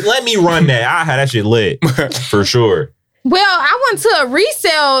 Let me run that. I had that shit lit for sure. Well, I went to a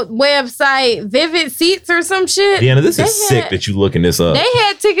resale website, Vivid Seats or some shit. Deanna, this is sick that you looking this up. They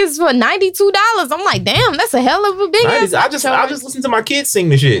had tickets for $92. I'm like, damn, that's a hell of a big ass. I just listen to my kids sing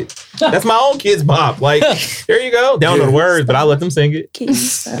the shit. That's my own Kidz Bop. Like, there you go. They don't know the words, but I let them sing it.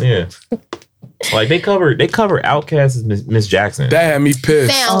 Yeah. Like they covered Outkast as Miss Jackson. That had me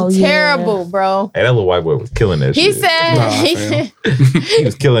pissed. Sounds terrible, bro. Hey, that little white boy was killing that He shit. said He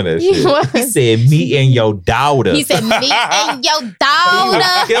was killing that He shit. was. He said, me and your daughter. He said, me and your He was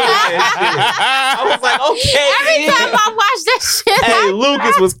daughter. killing that shit. I was like, okay. Every time I watch that shit, Hey,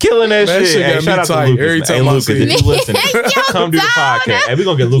 Lucas was killing that That shit. shit Hey, got shout me out to tight Lucas. every man. time Hey, I Lucas, see if it. you listen, come do the podcast. Hey, we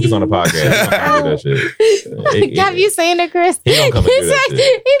gonna get Lucas on the podcast. He gonna do that shit. have you seen it, Chris? He gonna come and do that said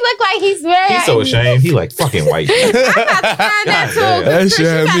shit. he looked like he's very. He's so ashamed. He like fucking white. I'm not trying that God too. damn. That shit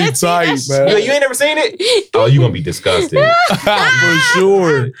had me tight, man. You ain't never seen it? Oh, you gonna be disgusted. For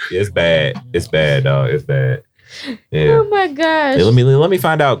sure. It's bad. It's bad, dog. It's bad. Yeah. Oh my gosh. Hey, let me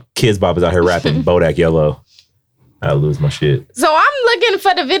find out Kidz Bop is out here rapping Bodak Yellow. I'll lose my shit. So I'm looking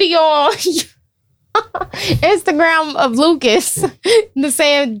for the video on Instagram of Lucas. The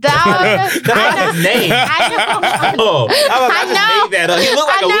saying That's not his name. I know. Oh, I know. just made that up. He looked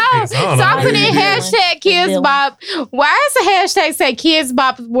like a Lucas. I don't So know. I put in hashtag Kidz Bop. Why is the hashtag say Kidz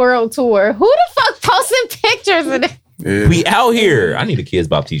Bop World Tour? Who the fuck posting pictures of it? Yeah. We out here. I need a Kidz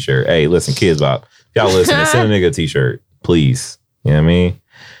Bop t-shirt. Hey, listen, Kidz Bop. If y'all listen, send a nigga a t-shirt. Please. You know what I mean?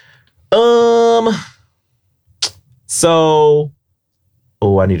 So,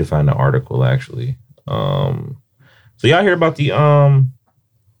 I need to find the article actually. So y'all hear about the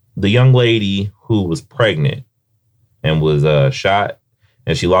young lady who was pregnant and was shot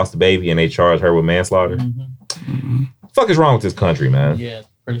and she lost the baby and they charged her with manslaughter? Mm-hmm. Fuck is wrong with this country, man? Yeah, it's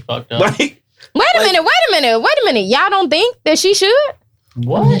pretty fucked up. Like, Wait a minute. Y'all don't think that she should?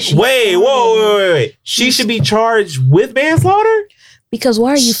 What? wait. She should be charged with manslaughter? Because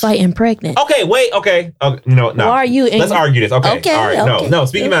why are you fighting pregnant? Okay, wait, okay. No. Why are you? Let's argue this. Okay. Okay, All right. okay. No.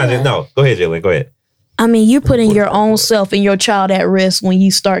 Speaking of it, no. Go ahead, Jalen. Go ahead. I mean, you're putting your own self and your child at risk when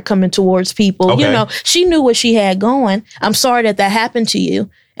you start coming towards people. Okay. You know, she knew what she had going. I'm sorry that happened to you.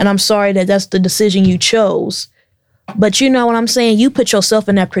 And I'm sorry that that's the decision you chose. But you know what I'm saying? You put yourself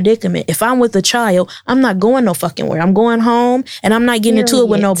in that predicament. If I'm with a child, I'm not going no fucking where. I'm going home and I'm not getting into it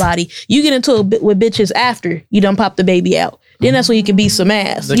with nobody. You get into it with bitches after you done pop the baby out. Then that's when you can beat some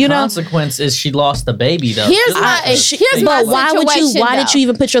ass. The you know? consequence is she lost the baby, though. Here's my But why would you? Why did you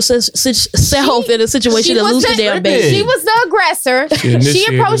even put yourself in a situation to lose the damn baby? She was the aggressor. She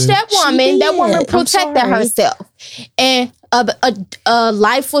approached that woman. That woman protected herself. And a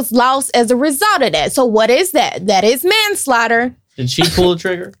life was lost as a result of that. So what is that? That is manslaughter. Did she pull the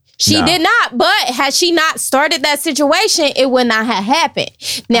trigger? She did not, but had she not started that situation, it would not have happened.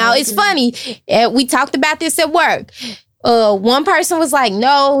 Now, it's funny. We talked about this at work. One person was like,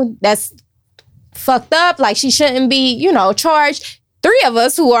 no, that's fucked up. Like, she shouldn't be, charged. 3 of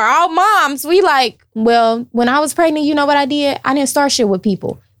us who are all moms, we like, well, when I was pregnant, you know what I did? I didn't start shit with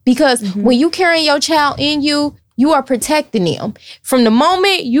people. Because when you carrying your child in you, you are protecting them. From the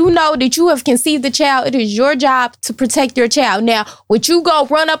moment you know that you have conceived the child, it is your job to protect your child. Now, would you go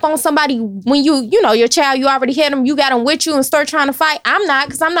run up on somebody when your child, you already had them, you got them with you and start trying to fight? I'm not,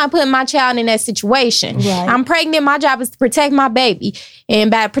 because I'm not putting my child in that situation. Right. I'm pregnant. My job is to protect my baby.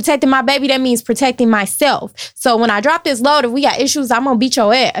 And by protecting my baby, that means protecting myself. So when I drop this load, if we got issues, I'm going to beat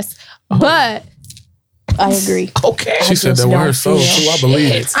your ass. But I agree. Okay. She said that with her soul too. I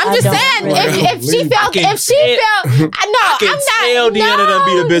believe it. I'm just saying, if she felt, I'm not. Deanna done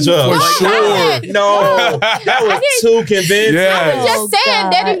beat a bitch up. For sure. No, that was too convincing. Yeah. I'm just saying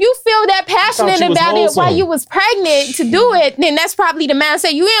that if you feel that passionate about it while you was pregnant to do it, then that's probably the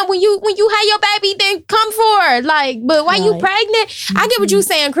mindset you in. When you have your baby, then come forward. Like, but while you pregnant, I get what you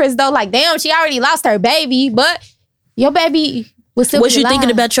saying, Chris. Though, like, damn, she already lost her baby, but your baby. Was you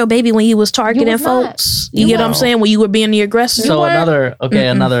thinking about your baby when you was targeting folks? You get what I'm saying? When you were being the aggressor? So another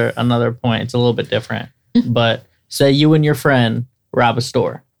point. It's a little bit different. But say you and your friend rob a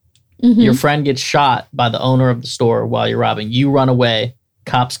store. Your friend gets shot by the owner of the store while you're robbing. You run away.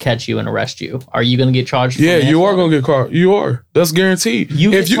 Cops catch you and arrest you. Are you going to get charged for manslaughter? You are going to get caught. You are. That's guaranteed.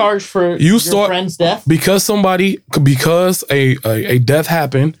 You get charged for your friend's death? Because a death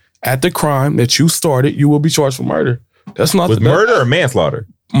happened at the crime that you started, you will be charged for murder. That's not with murder or manslaughter.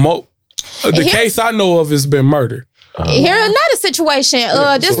 The case I know of has been murder. Here's another situation.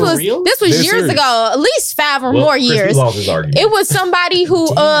 This was years serious. ago, at least 5 or more Chris, years. we lost his argument. It was somebody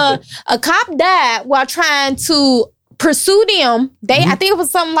who a cop died while trying to pursue them. I think it was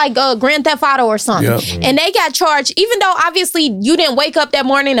something like Grand Theft Auto or something. Yep. And they got charged, even though obviously you didn't wake up that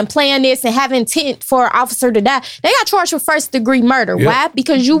morning and plan this and have intent for an officer to die. They got charged with 1st-degree murder. Yep. Why?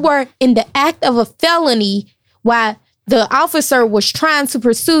 Because you were in the act of a felony while the officer was trying to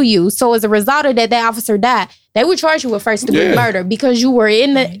pursue you. So as a result of that officer died. They would charge you with 1st-degree murder because you were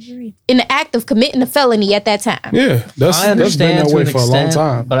in the act of committing a felony at that time. Yeah, that's been that way for a long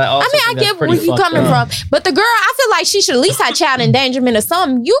time. But I get where you're coming from. But the girl, I feel like she should at least have child endangerment or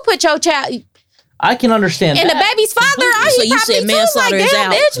something. You put your child... I can understand and that. the baby's father, So you said manslaughter is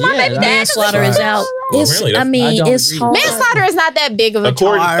out. My baby dad Manslaughter is out. It's hard. Manslaughter is not that big of a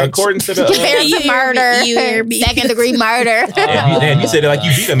charge. According to the... Compared to murder, you hear me? 2nd-degree murder. and you said it like you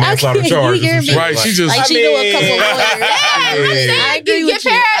beat a manslaughter charge. Right, she just... Like she knew a couple lawyers. I agree with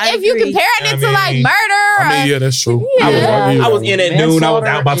you. If you comparing it to like murder. I mean, yeah, that's true. I was in at noon. I was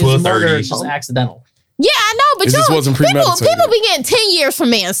out by 12:30. It's just accidental. Yeah, I know, but It just wasn't premeditated. people be getting 10 years for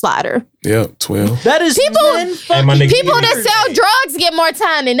manslaughter. Yeah, 12. That is People people that sell drugs get more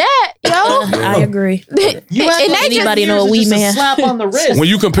time than that, yo. I agree. Anybody know a wee man? Slap on the wrist. When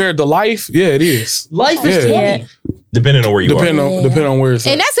you compare it to life, yeah, it is. Life is 20. Depending on where you are. Depending on where it's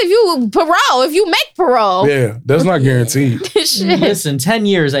at. And that's if you parole, if you make parole. Yeah, that's not guaranteed. Listen, 10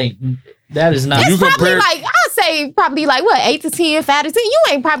 years ain't... That is not... It's probably like, I'd say probably like, 8 to 10, 5 to 10. You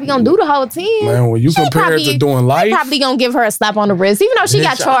ain't probably gonna do the whole 10. Man, when you compare it to doing life... Probably gonna give her a slap on the wrist. Even though she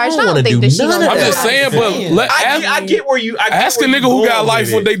got charged, I don't think that she gonna... I'm just saying, but I get where you... Ask a nigga who got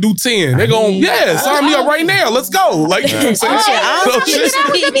life when they do 10. They gon' sign me up right now. Let's go. Like, you know what I'm saying?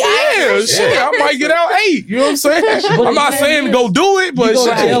 I might get out 8. You know what I'm saying? I'm not saying to go do it, but you go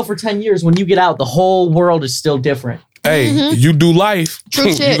to jail for 10 years. When you get out, the whole world is still different. Hey, you do life,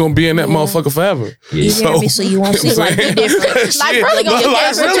 you're gonna be in that motherfucker forever. You hear me? So you won't see life be different. Life really gonna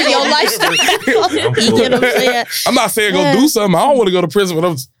get different to your lifestyle. You get what I'm saying? I'm not saying go do something. I don't want to go to prison,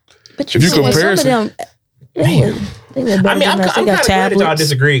 but if you compare some of them, I'm kind of glad that y'all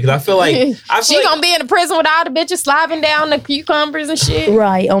disagree because I feel like she gonna be in the prison with all the bitches sliding down the cucumbers and shit.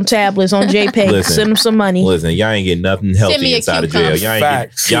 Right, on tablets, on JPEG. Send them some money. Listen, y'all ain't getting nothing healthy inside of jail.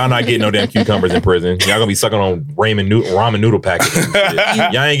 Y'all not getting no damn cucumbers in prison. Y'all gonna be sucking on ramen noodle packets.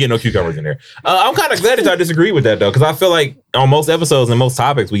 Y'all ain't getting no cucumbers in there. I'm kind of glad that y'all disagree with that though, because I feel like on most episodes and most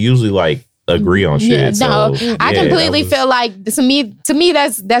topics we usually like agree on shit. I completely feel like to me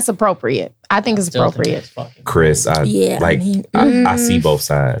that's appropriate. I think it's appropriate. Chris, I see both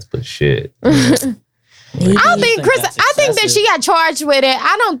sides, but shit. I don't think Chris. I think that she got charged with it.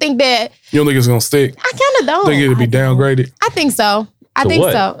 I don't think that. You don't think it's gonna stick? I kind of don't. Think it'll be downgraded? I think so. I think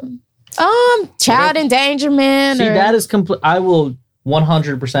so. Child endangerment. See, that is complete. I will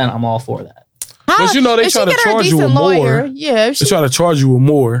 100%. I'm all for that. But you know they try to charge you with more. Yeah, they try to charge you with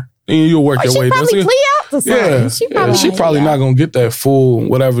more. And you'll work your way. She probably plea out to something. Yeah, she probably not gonna get that full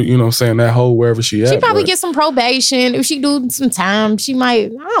whatever, you know what I'm saying, that whole wherever she at. She probably get some probation. If she do some time, she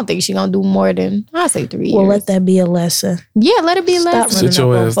might, I don't think she gonna do more than, I say 3 years. Well, let that be a lesson. Yeah, let it be a lesson. Sit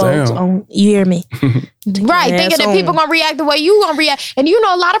your ass down. You hear me? Right, thinking that people gonna react the way you gonna react. And you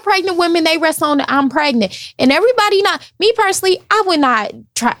know, a lot of pregnant women, they rest on the I'm pregnant. And everybody me personally, I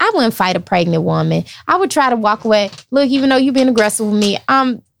wouldn't fight a pregnant woman. I would try to walk away. Look, even though you've been aggressive with me,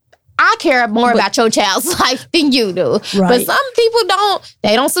 I care more about your child's life than you do. Right. But some people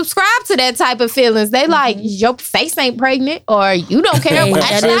don't subscribe to that type of feelings. They like, your face ain't pregnant or you don't care.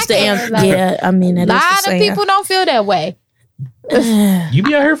 That is the answer. Like, yeah, I mean, a lot of people don't feel that way. You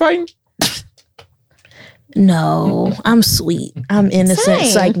be out here fighting? No, I'm sweet. I'm innocent.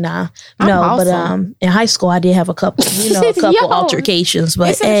 It's like, nah. No, awesome. But in high school I did have a couple altercations.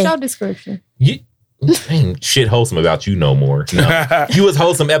 But show description. Ain't shit wholesome about you no more. No. You was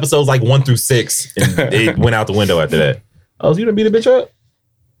wholesome episodes like 1 through 6 and it went out the window after that. Oh, so you done beat a bitch up?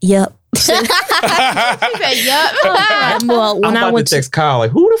 Yep. She said, yep. Well, when I went to text Kyle,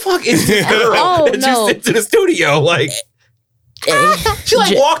 like, who the fuck is this girl that just sent to the studio? Like, she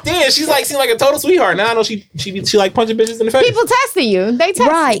like walked in. She's like, seemed like a total sweetheart. Now I know she like punching bitches in the face. People testing you. They test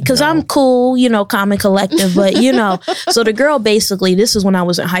right, because I'm cool, calm and collective. But so the girl basically, this is when I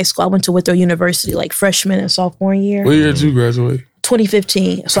was in high school. I went to Withrow University, like freshman and sophomore year. What year did you graduate?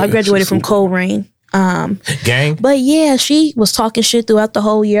 2015. So I graduated from Colerain. Gang. But yeah, she was talking shit throughout the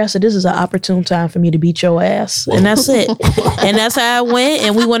whole year. I said, this is an opportune time for me to beat your ass. And that's it. And that's how I went.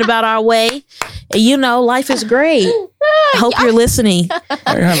 And we went about our way. You know, life is great. I hope you're listening. I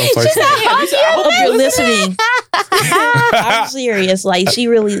ain't had no place. I hope you're listening. I'm serious. Like, she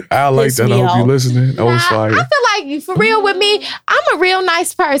really I like pissed that. me I hope off. you listening. That was fire. I feel like, for real with me, I'm a real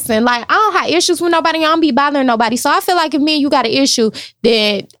nice person. Like, I don't have issues with nobody. I don't be bothering nobody. So I feel like if me and you got an issue,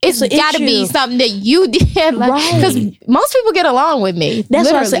 then it's got to be something that you did. Like, because most people get along with me. That's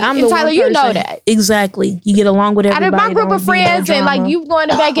literally. what I said. I'm and the Tyler, one you know person. that. Exactly. You get along with Out everybody. of my group of friends and like you going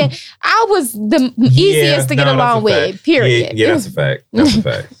to back in, I was the easiest to get along with, period. Yeah, that's a fact. That's a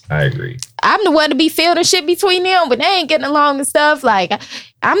fact. I agree. I'm the one to be fielding shit between them, but they ain't getting along and stuff. Like,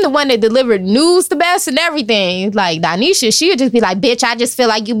 I'm the one that delivered news the best and everything. Like, Danisha, she would just be like, bitch, I just feel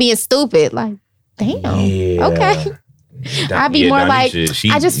like you being stupid. Like, damn. Yeah. Okay. I'd be more like,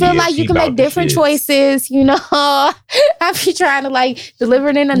 I just feel like you can make different choices, you know? I'd be trying to like deliver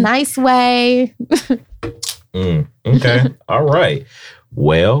it in a nice way. Okay. All right.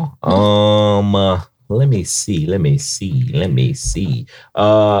 Well, let me see. Okay,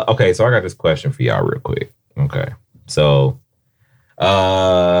 so I got this question for y'all real quick. Okay. So,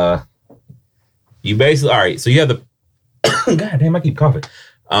 you basically, all right, so you have the, God damn, I keep coughing.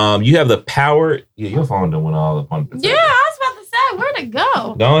 You have the power, your phone done went all up on the Yeah, I was about to say, where'd it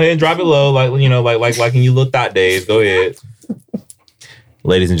go? Go ahead and drop it low, like, you know, like in your little thought days. Go ahead.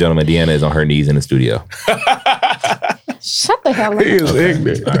 Ladies and gentlemen, Deanna is on her knees in the studio. Shut the hell up. He is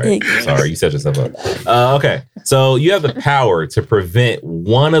ignorant. All right. Sorry, you set yourself up. Okay, so you have the power to prevent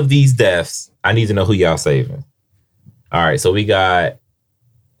one of these deaths. I need to know who y'all saving. All right, so we got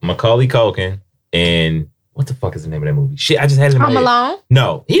Macaulay Culkin and what the fuck is the name of that movie? Shit, I just had it in my head. Home Alone?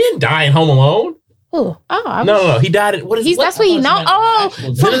 No, he didn't die in Home Alone. Oh, No. He died at, that's what he know. Oh,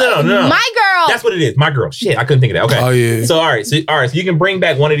 no. My Girl. That's what it is. My Girl. Shit, I couldn't think of that. Okay. Oh, yeah. So, all right. So you can bring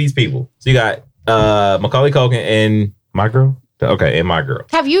back one of these people. So you got Macaulay Culkin and My Girl. Okay, and My Girl.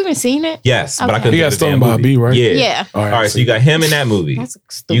 Have you even seen it? Yes, but I Okay. couldn't He got think of the stung damn by a movie. bee, right? Yeah. Yeah. All right, so you got him in that movie. That's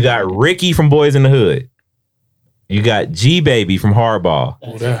stupid. You got Ricky from Boys in the Hood. You got G-Baby from Hardball.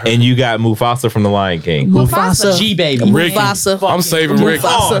 Oh, that hurt. And you got Mufasa from The Lion King. Mufasa. G-Baby. Ricky. Mufasa. I'm saving Ricky.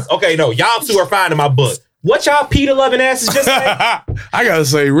 Pause. Okay, no, y'all two are fine in my book. What y'all Peter loving asses just say? I gotta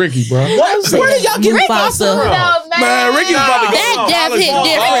say Ricky, bro. What? Where did y'all get Mufasa. Mufasa from? No, Man, Ricky's about to go. That death hit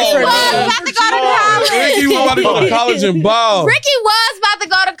different for me. Ricky was about to go to college and ball. Ricky was about to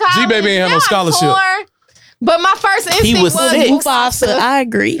go to college. G-Baby ain't have no Now I'm scholarship. torn. But my first instinct was sick. Mufasa. I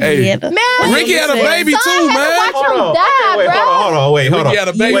agree. Hey. Yeah. Man, Ricky had a baby son too, had to man. watch him Hold on. die, Okay, bro. hold on. Wait, hold on. Ricky had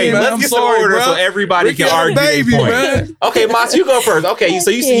a baby, Wait, man. let's I'm get sorry, some order bro. so everybody Ricky can had a argue baby, this point. man. Okay, Mas, you go first. Okay, so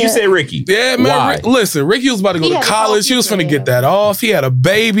you said Ricky. Yeah, man. Why? Listen, Ricky was about to go He to had a college. He was finna get that off. He had a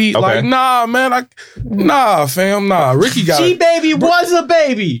baby. Okay. Like, nah, man. Nah, fam. Nah. Ricky got G-Baby was a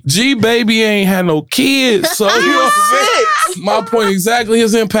baby. G-Baby ain't had no kids. So, you know what I'm saying? My point exactly.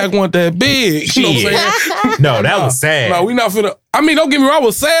 His impact wasn't that big. You know what I'm saying? No, that was sad. No, we not finna. I mean, don't get me wrong. I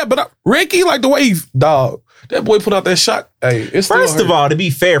was sad, but Ricky, like the way he, dog, that boy put out that shot. Hey, it's First of all, to be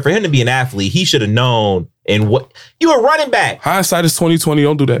fair, for him to be an athlete, he should have known. And what you were running back. Hindsight is 20/20.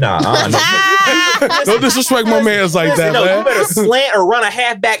 Don't do that. Nah, Don't disrespect my man's like that, no, man. you better slant or run a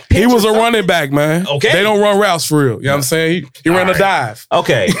halfback pitch. He was or a something. running back, man. Okay. They don't run routes for real. You know what I'm saying? He ran a dive.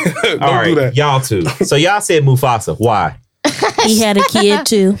 Okay. Don't All right. do that. Y'all two. So y'all said Mufasa. Why? He had a kid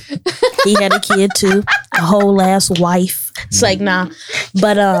too. A whole ass wife. It's like, nah.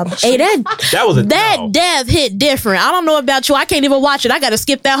 But hey, That was a death hit different. I don't know about you. I can't even watch it. I gotta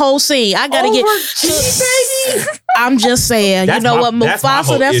skip that whole scene. I gotta G-Baby. I'm just saying. That's you know my- what, that's my Mufasa,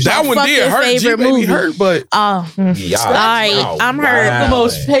 whole that's issue. my That one fucking did hurt. favorite G-Baby movie. hurt, but Y'all, I'm hurt. The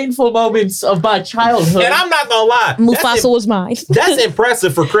most painful moments of my childhood. And I'm not gonna lie. Mufasa was mine. That's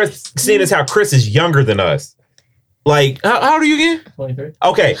impressive for Chris, seeing as how Chris is younger than us. Like, how old are you again? 23.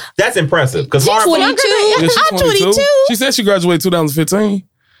 Okay, that's impressive. Because She's 22. yeah, she's I'm 22. She said she graduated 2015.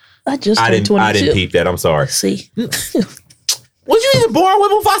 I just I turned 22. didn't peep that. I'm sorry. See, Was you even born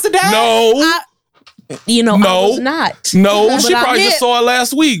when Mufasa died? No. you know, No. I was not. No, But she I'm probably hip. just saw it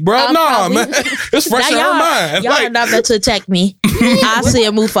last week, bro. I'm Nah, probably- man. It's fresh in her mind. Y'all are Like, not meant to attack me. I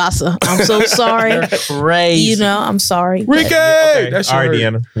said Mufasa. I'm so sorry. Crazy. You know, I'm sorry. Ricky! Okay. That shit All right, hurt.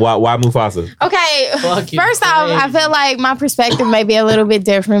 Deanna. Why Mufasa? Okay, Fucking first off, I crazy. feel like my perspective may be a little bit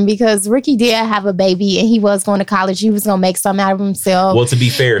different because Ricky did have a baby and he was going to college. He was going to make something out of himself. Well, to be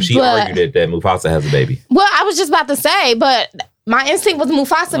fair, she But- argued that Mufasa has a baby. Well, I was just about to say, but my instinct was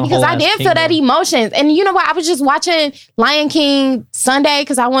Mufasa The because whole I ass did feel that kingdom. emotions. And you know what? I was just watching Lion King Sunday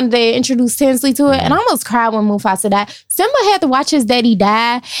because I wanted to introduce Tinsley to it. And I almost cried when Mufasa died. Simba had to watch his daddy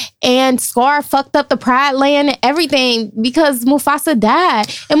die. And Scar fucked up the Pride Land and everything because Mufasa died.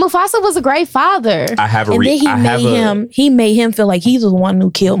 And Mufasa was a great father. I have a And then he made him feel like he's the one who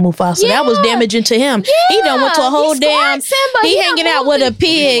killed Mufasa. That was damaging to him. He done went to a whole damn. Simba. He hanging out with a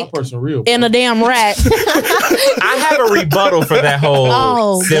pig My person real. and a damn rat. I have a rebuttal for that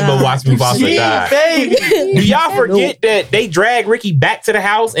whole Simba God. watch Mufasa die. Do y'all forget that they dragged Ricky back to the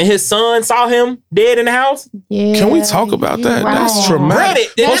house and his son saw him dead in the house? Yeah. Can we talk about that? Right. That's traumatic.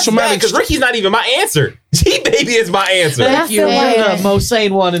 That's Post-traumatic because Ricky's not even my answer. G-Baby is my answer. That's Thank you. sad. You're the most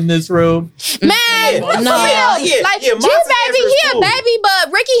sane one in this room. Man, Yeah, for no. real. Yeah, Like, yeah, G Monster baby, answer is he a cool. baby,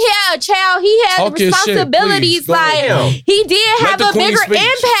 but Ricky had a child. He had Talk your shit, responsibilities. please. Go Like, ahead. he did Let have the a queen bigger speak.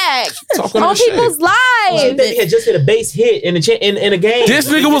 impact Talking on her shit. people's lives. G-Baby had just hit a base hit in a game. This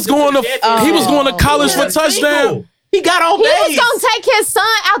nigga was going to he was going to college for touchdown. He got on He base. was gonna take his son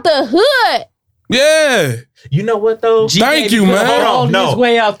out the hood. Yeah. You know what though? Thank you, G-Baby man. could've Hold on, hauled his no.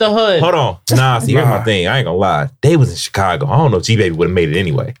 way out the hood. Hold on. Nah, see, here's Nah. my thing. I ain't gonna lie. They was in Chicago. I don't know if G-Baby would have made it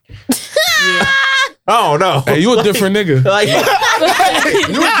anyway. I don't know. Hey, you a different nigga. Like, You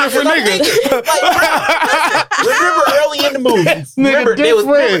a different nigga. remember early in the movie?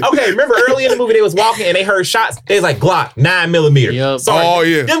 Remember early in the movie they was walking and they heard shots. They was like Glock 9mm. Yup. Sorry, Oh,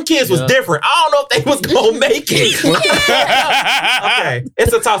 yeah. them kids was Yup. different. I don't know if they was gonna make it. Okay,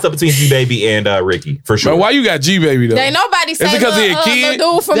 it's a toss up between G-Baby and Ricky for sure. Man, why you got G-Baby though? Ain't nobody say because he a the kid?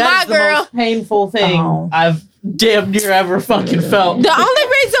 dude from That's my the girl. most painful thing Oh. I've damn near ever fucking felt. The only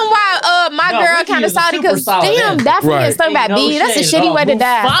reason why my No, girl Ricky kind of is a salty super because solid damn, man. definitely Right. is stuck by Ain't no B. That's a shade at shitty all. way to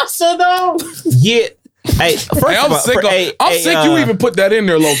die. Mufasa though. Yeah. Hey, first Hey, of I'm all, sick. I'm sick. uh, You even put that in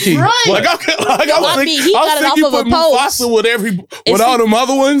there, low key. Right. Like I'm sick. I mean, he got it I'm sick. off You of a put post. Mufasa with all them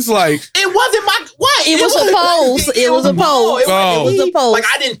other ones. Like It wasn't my what? It was a post. It was a post. Oh. It was a post. Like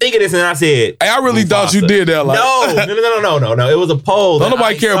I didn't think of this, and I said, hey, I really thought you Mufasa. did that. Like No. It was a poll. Don't that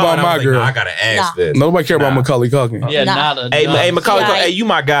nobody I care saw, about and I was my like, girl. nah, I gotta ask this. Nobody care about Nah. Macaulay Culkin. Yeah, Nah. not a. Hey, Macaulay, Right. hey, you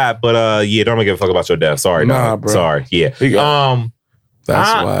my guy, but yeah, don't give a fuck about your death. Sorry, Nah, dog. bro. Sorry, yeah. He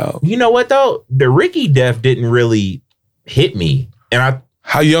That's wild. You know what though? The Ricky death didn't really hit me, and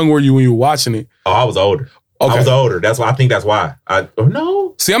How young were you when you were watching it? I was older. Okay. I was older. That's why I think that's why.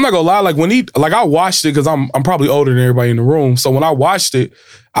 No. See, I'm not gonna lie. Like I watched it because I'm probably older than everybody in the room. So when I watched it,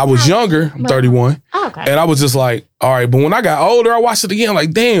 I was younger. I'm 31, Okay. and I was just like, all right. But when I got older, I watched it again.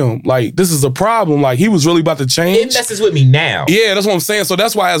 Like, damn, like this is a problem. Like he was really about to It change. messes with me now. Yeah, that's what I'm saying. So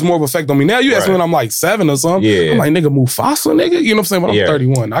that's why it has more of an effect on me now. You ask me Right. when I'm like 7 or something. Yeah. I'm like, nigga, Mufasa, nigga. You know what I'm saying? But I'm Yeah.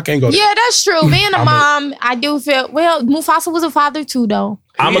 31. I can't go. Yeah, that's true. Being a I'm a- mom, I do feel Mufasa was a father too, though.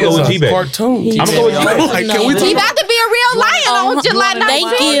 I'm gonna go with G-Baby. Cartoon. He I'm gonna go with did. G-Baby. Like, can we He talk- about to be a real lion on July Thank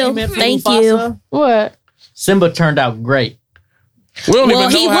 19th. you. Thank you. What? Simba turned out great. We don't Well,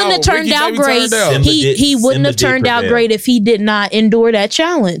 even he know wouldn't how have turned Ricky out Baby great. turned out. Simba He did- wouldn't have Simba did turned out prevail. great if he did not endure that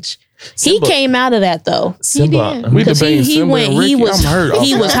challenge. Simba- He came out of that though. Simba. We Because debating he Simba went, and Ricky. he was, I'm hurt.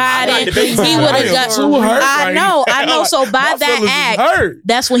 he was I'm hiding. not debating He Simba. would I have am got. so hurt I right know. now. So by My that feelings is act, hurt.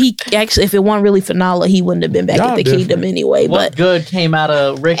 that's when he actually. If it weren't really for Nala, he wouldn't have been back Y'all at the different. kingdom anyway. What But good came out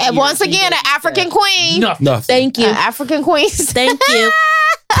of Ricky? And once or again, an G-Baby? African queen. Nothing. Nothing. thank you, African queens. thank you.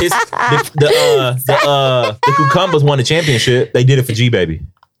 The Cucumbers won the championship. They did it for G-Baby.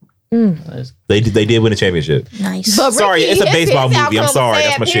 They did win the championship. Nice. But Sorry, Ricky, it's a his baseball movie. I'm outcome was sorry, sad,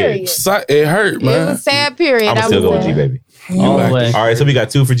 that's my shit. period. It hurt, It man. was a sad period. I'm That still was going with sad. G-Baby. All the like way. All right, so we got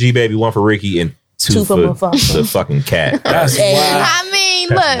 2 for G-Baby, 1 for Ricky, and 2 for Mufasa. the fucking cat. That's Hey. wild. I mean,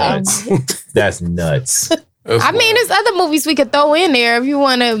 That's look. nuts. That's nuts. That's I mean, wild. there's other movies we could throw in there if you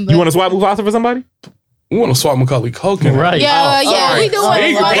want to. You want to swap Mufasa for somebody? we want to swap Macaulay Culkin. Right. Yeah, Oh, yeah, sorry. we do Oh, want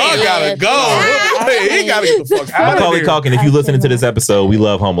He to. gotta go. He gotta get the fuck out of Macaulay here. Culkin, if you listening to this episode, we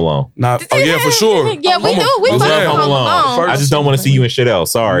love Home Alone. Nah, oh yeah, for sure. Yeah, we do. We We fuck love with Home Home Alone. Alone. I just don't want to see you in shit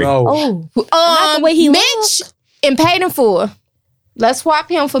else. Sorry. No. Oh, Not the way he Mitch and Paid in Full. Let's swap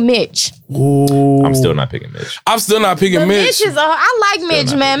him for Mitch. Ooh. I'm still not picking Mitch. I'm still not picking But Mitch. Mitch is. I like Mitch,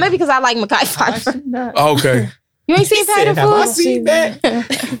 not man. Maybe because I like Mackay Pfeiffer. Okay. You ain't seen Paid in Have I Full? seen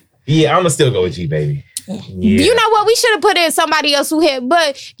that? Yeah, I'm gonna still go with G-Baby. Yeah. You know what? We should have put in somebody else who had,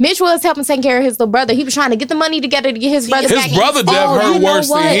 but Mitch was helping take care of his little brother. He was trying to get the money together to get his brother back. His brother death Oh, hurt you know worse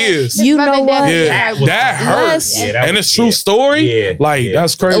what? than his. You brother know what? definitely Yeah, hurt. that hurts. Yeah, that And was- it's true yeah. story. Yeah, Like, yeah.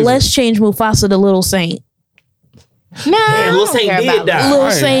 that's crazy. let's change Mufasa to Little Saint. No, Man, Lil Saint did die. Lil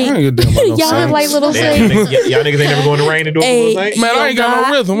Saint. Y'all like Lil Saint. Y'all niggas ain't never going to rain and do Lil Saint? Man, I ain't got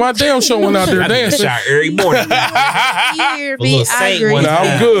no rhythm. My damn show went out there I need a dancing. shot every morning. Hear Lil me, I Saint agree. one Nah, I'm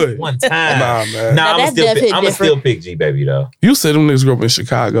time. good. One time. Nah, man. Nah, Now, that def hit I'm different. still pick G Baby though. You said them niggas grew up in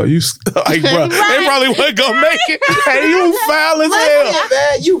Chicago. You like, bro, they probably wasn't gonna make it. Hey, you foul as hell.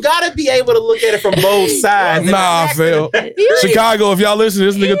 Man, you gotta be able to look at it from both sides. Nah, Phil. Chicago, if y'all listen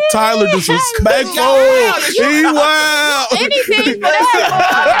to this nigga Tyler disrespectful. He wild. anything for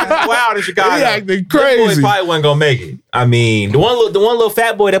that. Wild in Chicago. He acting Them crazy. boys probably wasn't gonna make it. I mean, the one little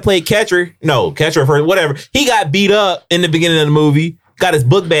fat boy that played catcher first, whatever. He got beat up in the beginning of the movie. Got his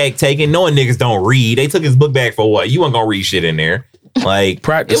book bag taken. Knowing niggas don't read, they took his book bag for what? You weren't gonna read shit in there. Like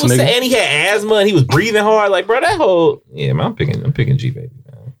Practice, it was, nigga. and he had asthma and he was breathing hard. Like, bro, that whole man, I'm picking G Baby,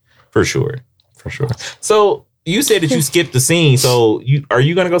 man, for sure. So you said that you skipped the scene. So are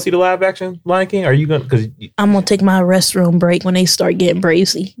you gonna go see the live action Lion King? Are you gonna? Because I'm gonna take my restroom break when they start getting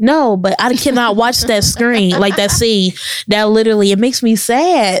brazy. No, but I cannot watch that screen, like that scene. That literally, it makes me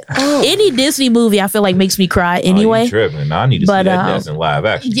sad. Any Disney movie, I feel like makes me cry anyway. you tripping? I need to see that that's in live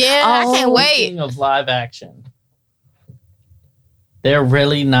action. Yeah, I can't wait. Speaking of live action, they're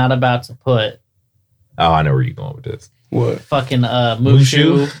really not about to put Oh, I know where you're going with this. What? fucking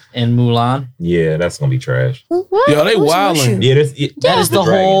Mushu in Mulan. Yeah, that's gonna be trash. What? Yo, they Who's wildin'. Yeah, That is the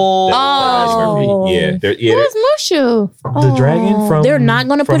dragon. whole. That's the dragon. Oh. Yeah, Who's Mushu? the dragon from. They're not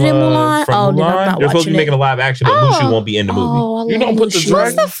gonna put it in Mulan? From Oh, then I'm Mulan. not They're supposed to be watching making a live action, but Oh. Mushu won't be in the movie. Oh, I You love don't put the Mushu. What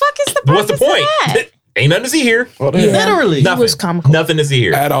dragon- the fuck is the What's the purpose of point? that? Ain't nothing to see here. Oh, Yeah. Literally. Nothing. was comical. Nothing to see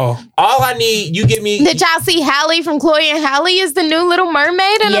here. At all. All I need, you give me. Did y'all see Halle from Chloe and Halle is the new Little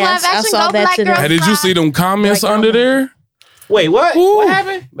Mermaid in the Yes, live I action? saw Go that Black today. Girls Hey, did you Fly. see them comments Like, under there? Wait, what? Ooh. What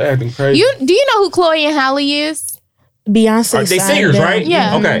happened? They acting crazy. Do you know who Chloe and Halle is? Beyonce. Are they signed singers, them. right?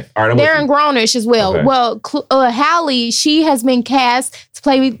 Yeah. Okay. All right. I'm They're with in you. Grownish as well. Okay. Well, Halle, she has been cast to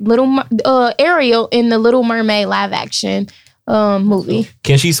play Ariel in the Little Mermaid live action movie.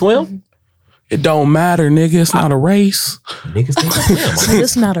 Can she swim? It don't matter, nigga. It's not a race. Niggas think I swim.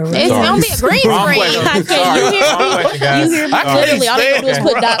 It's not a race. It's gonna be a green Wrong screen. question. I Sorry. can't. You hear Wrong question, guys. You hear me? All right. Literally, all they do is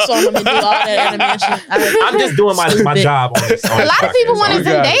put dots on them and do all that animation. I'm just doing my Stupid. job on this. A lot of people wanted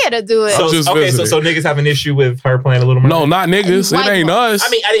Sorry, guys. Zendaya to do it. So, I'm just okay, visiting. so niggas have an issue with her playing a Little Mermaid? No, not niggas. White It ain't ones. us. I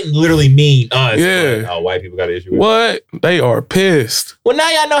mean, I didn't literally mean us. Yeah. But, white people got an issue with it. What? They are pissed. Well, now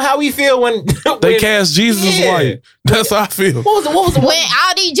y'all know how we feel when They cast Jesus as Yeah. white. That's how I feel. What was the When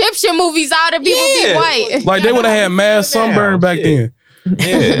all the Egyptian movies, all the people Yeah. be white. Like they would have had mass sunburn back then.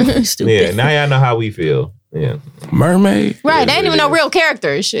 Yeah. Stupid. Yeah, now y'all know how we feel. Yeah. Mermaid. Right, they Yeah, ain't even it no is. real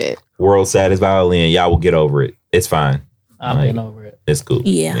characters. Shit. World's saddest violin. Y'all will get over it. It's fine. I've been over it. It's cool.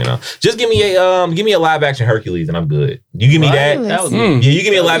 Yeah. You know, just give me a live action Hercules and I'm good. You give me Right? that. That was Mm. Yeah, you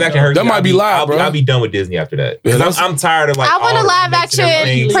give me a live action Hercules. That might be live, bro. I'll be done with Disney after that. Yeah, Because that's- I'm tired of like. I want all a the live remakes and action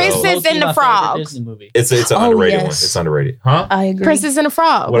everything, so- Princess Low-key and the my favorite Frog. Disney movie. It's an Oh, underrated one. yes. It's underrated. Huh? I agree. Princess and the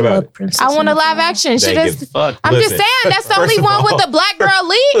Frog. What about it? Princess I want and a the live Frog. action. She They just. give- Fuck. I'm Listen, just saying that's the first only of one with all- the black girl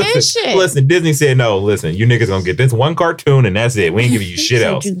lead and shit. Listen, Disney said no. Listen, you niggas gonna get this one cartoon and that's it. We ain't giving you shit Said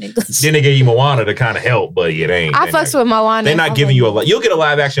else. you niggas. Then they gave you Moana to kind of help, but yeah, they ain't. I they fucks not- with Moana. They're not giving you a. You'll get a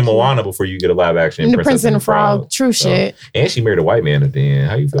live action Moana before you get a live action The Prince and the Frog. True So- shit. And she married a white man at the end.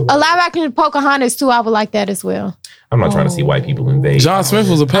 How you feel? A About live action Pocahontas too. I would like that as well. I'm not trying to see white people invade. John Smith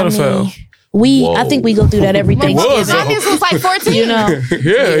was a pedophile. I think we go through that every He was, Thanksgiving. though. Pocahontas was like 14. You know.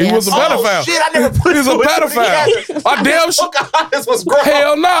 Yeah, he was a Oh pedophile. shit! I never put He's a pedophile. I damn sure. Pocahontas was grown.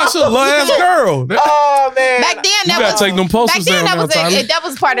 Hell nah, she's a little ass girl. Oh man. Back then, You that gotta was take them back posters then. down That now, was Tommy. that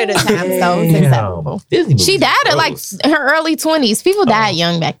was part of the time. So it's Damn. acceptable. Disney She movies died at like gross. her early 20s. People died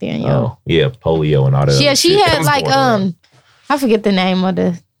young back then, yo. Oh yeah, polio and all that. Yeah, other she shit that had was like going around. I forget the name of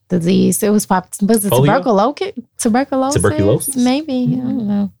the disease. It was was it Polio? tuberculosis? Maybe. I don't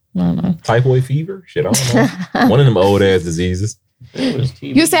know. Typhoid fever. Shit, I don't know. One of them old ass diseases. It was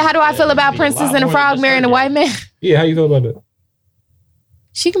TV. You said, how do I feel about It'd be a Princess lot and the more than Frog just marrying her a white man? Yeah, how you feel about that?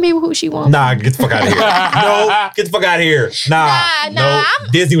 She can be who she wants. Nah, get the fuck out of here. No, get the fuck out of here. Nah, Nah, no.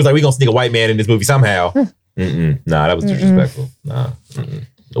 Disney was like, we gonna sneak a white man in this movie somehow. Nah, that was disrespectful. Nah,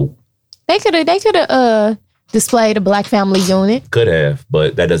 nope. They could have displayed a black family unit. Could have,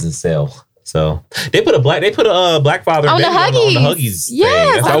 but that doesn't sell. So they put a black father On and the baby on the Huggies. Huggies.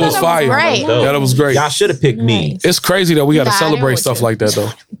 Yes, thing. I That was thought fire. great. dope. Yeah, that was great. Y'all should have picked me. Nice. It's crazy that we got to Nah, I celebrate know stuff what like that, though.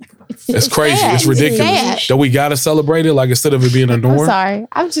 It's crazy. sad. It's ridiculous Sad. that we got to celebrate it. Like instead of it being a I'm norm. sorry.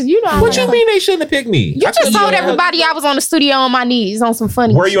 I'm just, What you mean they shouldn't have picked me? You just told everybody I was on the studio on my knees on some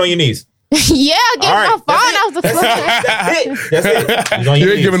funny. Where are you on your knees? Yeah, get All right, my phone that's off the floor. That's it. That's it. He's on You your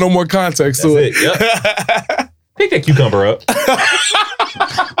ain't knees. giving no more context That's to it. it. Yep. Pick that cucumber up.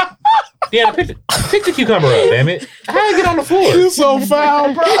 Yeah, pick the cucumber up, damn it. How did I get on the floor? You so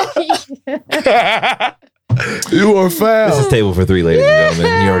foul, bro. You are foul. This is table for 3, ladies and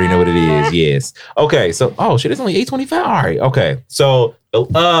gentlemen. You already know what it is. Yes. Okay. So, oh shit, it's only 8:25. All right. Okay. So, 2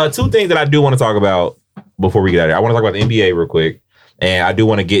 things that I do want to talk about before we get out of here. I want to talk about the NBA real quick, and I do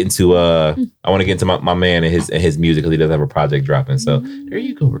want to get into my man and his music because he does have a project dropping. So there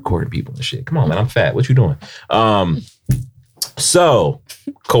you go, recording people and shit. Come on, man. I'm fat. What you doing? So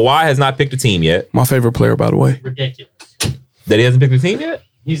Kawhi has not picked a team yet. My favorite player, by the way. Ridiculous. That he hasn't picked a team yet?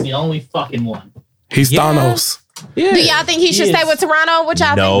 He's the only fucking one. He's Thanos. Yeah. Do y'all think he should stay with Toronto? What y'all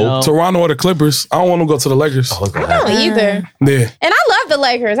think? No. Toronto or the Clippers. I don't want him to go to the Lakers. Oh, I don't either. Yeah. And I love the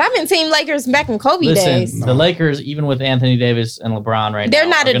Lakers. I've been Team Lakers back in Kobe days. The Lakers, even with Anthony Davis and LeBron right They're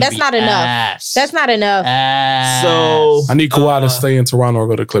now, not. That's not enough. ass. That's not enough. Ass. So I need Kawhi to stay in Toronto or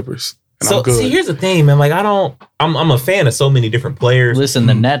go to the Clippers. And I'm good. See, here's the thing, man. Like, I'm a fan of so many different players. Listen,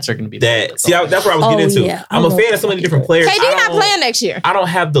 the Nets are going to be That's what I was getting into. yeah. I'm a fan of so many different players. KD not playing next year. I don't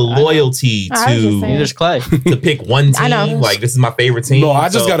have the loyalty I was just to saying. Neither's Clay. pick one I know. team. Like, this is my favorite team. No, I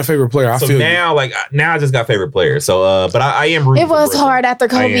just got a favorite player. I So feel now I just got favorite players. So, but I am rooting It was for Brooklyn. hard after I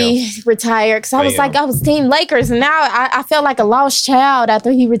Kobe retired because I was like, I was Team Lakers, and now I felt like a lost child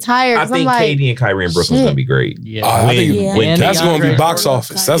after he retired. I 'cause I'm think like, KD and Kyrie and Brooklyn's shit. gonna be great. Yeah. I think When that's DeAndre going to be box Jordan.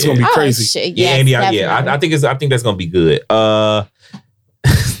 office. That's going to be oh, crazy. shit, Yeah, yes, I think that's gonna be good.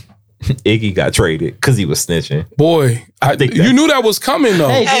 Iggy got traded because he was snitching. Boy, think you knew that was coming, though.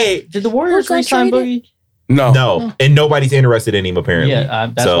 Hey, did the Warriors Who got re-sign traded? Boogie? No. And nobody's interested in him apparently. Yeah,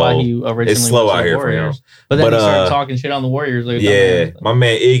 that's So, why he originally it's slow went to out the here for him. Warriors. But then But, he started talking shit on the Warriors. Like, Yeah, my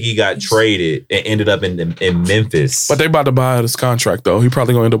man Iggy got traded and ended up in Memphis. But they about to buy out his contract, though. He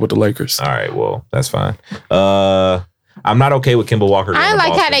probably going to end up with the Lakers. All right, well, that's fine. I'm not okay with Kimball Walker. I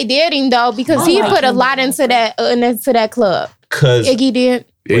like how they did him though because he put a lot into that club. Because Iggy did.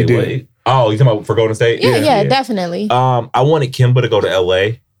 He did. Oh, you talking about for Golden State? Yeah, definitely. I wanted Kimba to go to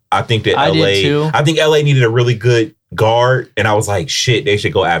LA. I think that I LA did too. I think LA needed a really good guard, and I was like, shit, they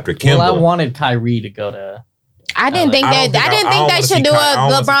should go after Kimba. Well, I wanted Kyrie to go to. I didn't think I that. don't I didn't I think don't they wanna should see do Ky- a I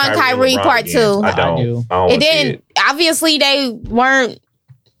don't wanna see LeBron Kyrie and part again. two. I don't. I do. I don't It wanna see didn't. Obviously, they weren't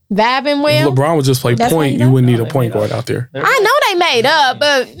vibing If well. LeBron would just play That's why point, you you don't wouldn't know need a they point made guard up. out there. I know they made up,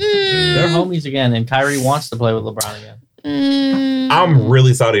 but They're homies again, and Kyrie wants to play with LeBron again. I'm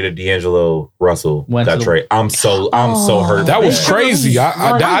really sorry that D'Angelo Russell Went got to the- traded. I'm so hurt. That was crazy.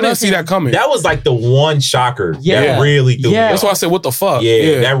 I didn't see that coming. That was like the one shocker Yeah. that really threw me Yeah. off. That's why I said, what the fuck?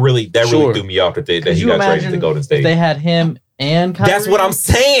 Yeah, that really Sure. threw me off that Could he you got traded imagine to Golden if State. they had him and Kyrie? That's what I'm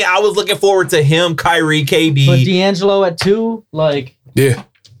saying. I was looking forward to him, Kyrie, KD. But D'Angelo at 2, like Yeah.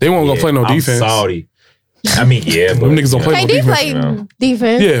 They won't go play no I'm defense. Sorry. I mean, yeah, but Them niggas don't play no KD defense. played you know.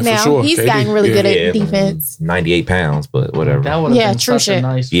 defense. Yeah, for now sure. he's KD. gotten really good Yeah, at defense. 98 pounds, but whatever. that would have Yeah, been true such a shit.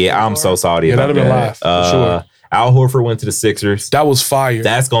 nice. Yeah, I'm so sorry Yeah, about that'd have been that. live, for sure. Al Horford went to the Sixers. That was fire.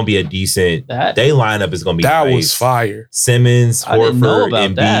 That's gonna be a decent. That- They lineup is gonna be. That nice. was fire. Simmons, I didn't know Horford,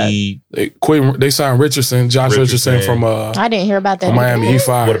 about that. Embiid. They signed Richardson, Josh Richardson from I didn't hear about that. from Miami. He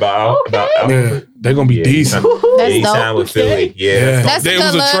fired. What about Al Yeah, Horford? they're gonna be Yeah, decent. That's he dope. signed with Philly. Yeah. That's a It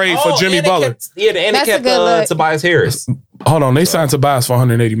was good a look. trade for Jimmy and they Butler. kept- and they That's a kept good look. Tobias Harris. Hold on, they signed Tobias for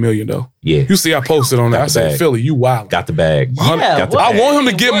 $180 million though. Yeah, You see, I posted on that. Got I the said, bag. Philly, you wild. got the bag. Yeah, Got the what? bag. I want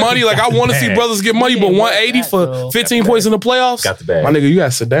him to get money. Like I want to see bag. brothers get money, but Yeah, 180 that, for though. 15 points in the playoffs. Got the bag. My nigga, you gotta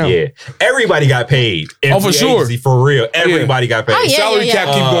sit down. Yeah, everybody got paid. in Oh, for free sure. agency, for real. Everybody got paid. Oh, yeah. Salary cap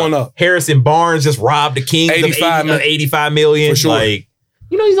keep going up. Harrison Barnes just robbed the Kings 85 of 85 million. For sure. Like,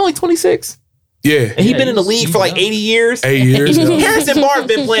 he's only 26. Yeah, And he's been in the league for like 80 years. 8 years. Harrison Barnes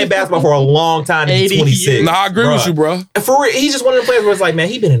been playing basketball for a long time to be 80 26. Nah, I agree with Bruh. you, bro. For real, he's just one of the players where it's like, man,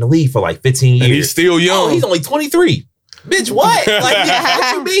 he's been in the league for like 15 years. And he's still Oh, young. he's only 23. Bitch, what? Like,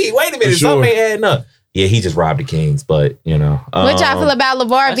 what you mean? Wait a minute, For sure. something ain't adding up. Yeah, he just robbed the Kings, but What y'all feel about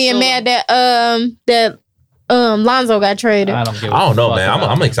LeVar being mad that Lonzo got traded? I don't give. a I don't know, fuck man. about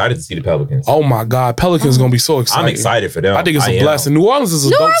I'm that. excited to see the Pelicans. Oh my God, Pelicans gonna be so excited. I'm excited for them. I think it's a am. blessing. New Orleans is a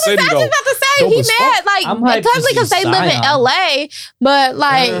New dope Orleans, I city was though. about to say Dope he as mad I'm like hyped to probably because see they live in Zion. LA, but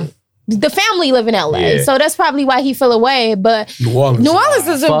like the family live in LA, Yeah. so that's probably why he feel away. But New Orleans. New Orleans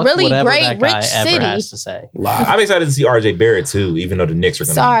is a Fuck really whatever great, that guy rich ever city. has to say. live. I'm excited to see RJ Barrett too, even though the Knicks are going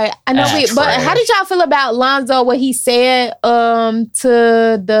to Sorry, I know, Trash. but how did y'all feel about Lonzo? What he said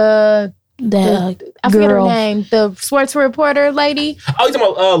to the I forget her girl. name, the sports reporter lady. Oh, you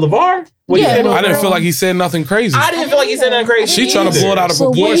talking about LeVar? I didn't feel like he said nothing crazy. I didn't feel like he said nothing crazy. She trying to blow it out of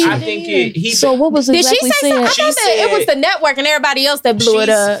proportion. I think he. So what was exactly Did she say something? I thought that it was the network and everybody else that blew it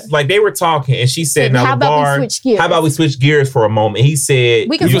up. Like they were talking, and she said, "Now, how about we switch gears? How about we switch gears for a moment?" He said,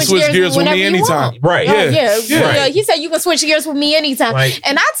 "We can switch gears with me anytime." Right? Yeah. He said, "You can switch gears with me anytime."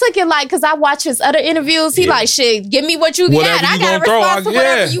 And I took it like because I watched his other interviews. He like, "Shit, give me what you got. I got to respond to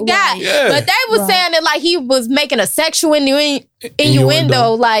whatever you got." But they was saying it like he was making a sexual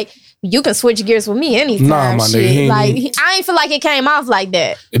innuendo, like. You can switch gears with me anytime. Nah, my nigga. Like I ain't feel like it came off like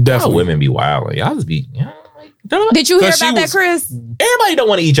that. It definitely. Women be wild. Y'all just be. Did you hear about that, Chris? Everybody don't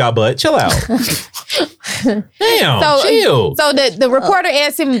want to eat y'all butt. Chill out. Damn. Chill. So the reporter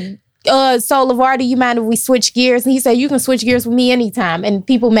asked him, so LeVar, do you mind if we switch gears? And he said, you can switch gears with me anytime. And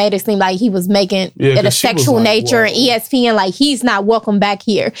people made it seem like he was making it a sexual nature, and ESPN, like he's not welcome back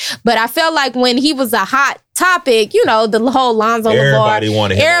here. But I felt like when he was a hot topic, you know, the whole Lonzo everybody LeVar.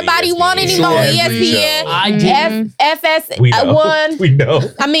 Wanted everybody wanted him on ESPN. I did. FS1. We know.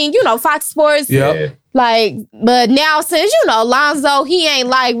 I mean, you know, Fox Sports. Yep. Like, but now since, you know, Lonzo, he ain't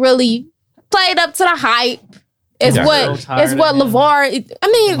like really played up to the hype. It's what LeVar. I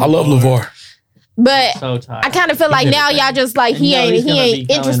mean, I love LeVar. But so tired. I kind of feel like now y'all just like he ain't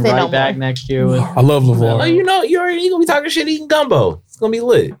interested no more. Back next year with I love LeVar. Oh, you know, he gonna be talking shit eating gumbo. It's gonna be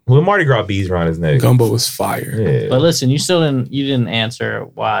lit with Mardi Gras beads around his neck. Gumbo is fire. Yeah. But listen, you didn't answer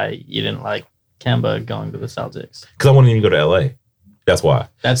why you didn't like Kemba going to the Celtics. Because I wanted him to go to LA. That's why.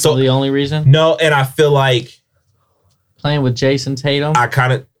 That's the only reason? No, and I feel like playing with Jason Tatum. I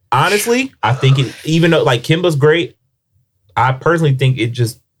kind of honestly, I think it, even though like Kemba's great, I personally think it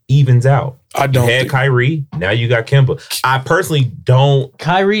just evens out. I don't. You had Kyrie, now you got Kemba. I personally don't.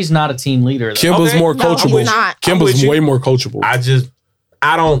 Kyrie's not a team leader, though. Kemba's more coachable. he's not. Kemba's way more coachable.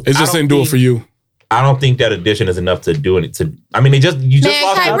 I don't. It just didn't do it for you. I don't think that addition is enough to do it. I mean, you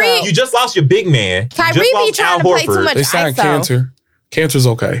just lost your big man. Kyrie be trying to play too much. They signed Cantor. Cantor's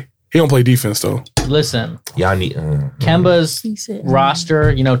okay. He don't play defense though. Listen, y'all need Kemba's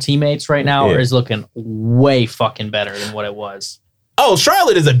roster. You know, teammates right now is looking way fucking better than what it was. Oh,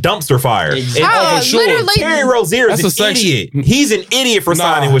 Charlotte is a dumpster fire. Oh, sure. Literally. Terry Rozier is an idiot. He's an idiot for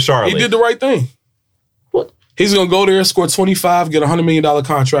signing with Charlotte. He did the right thing. What? He's gonna go there, score 25, get $100 million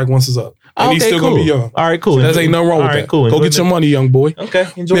contract once it's up. And he's still gonna be young. All right, cool. There ain't nothing wrong with that. Cool. Go get your money, young boy. Okay.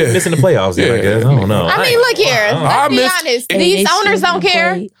 Enjoy missing the playoffs. I guess. I don't know. I mean, look here. Let's be honest. These owners don't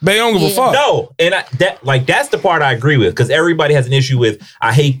care. They don't give a fuck. No, and that's the part I agree with, because everybody has an issue with.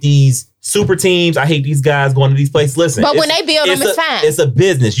 I hate these super teams. I hate these guys going to these places. Listen, but when they build them, it's fine. It's a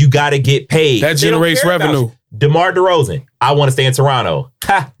business. You got to get paid. That generates revenue. DeMar DeRozan. I want to stay in Toronto.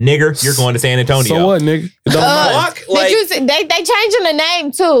 Ha, nigger, you're going to San Antonio. So what, nigga? It don't matter. They changing the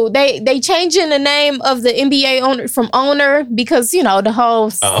name too. They changing the name of the NBA owner from owner because, you know, the whole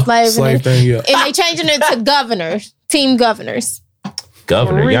slave thing. Yeah. And they changing it to governors, team governors.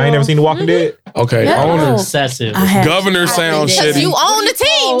 Governor. Y'all ain't never seen The Walking Dead? Okay, owner. Excessive. Governor sounds shitty. You own the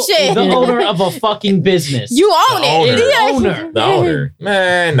team, shit. The owner of a fucking business. You own it. The owner.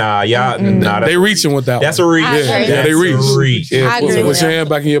 Man, nah, y'all. Nah, they reaching with that. That's a reach. Yeah, they reach. Yeah, put your hand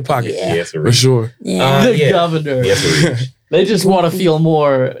back in your pocket. Yeah, it's a for reach. sure. The governor. Yes, a reach. They just want to feel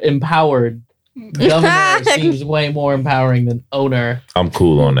more empowered. Governor seems way more empowering than owner. I'm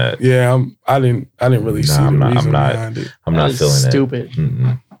cool on that. Yeah, I didn't really see the reason behind it. I'm not feeling stupid.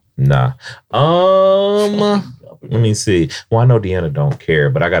 That. Nah. Let me see. Well, I know Deanna don't care,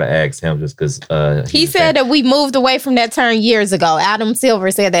 but I gotta ask him just because he said that we moved away from that term years ago. Adam Silver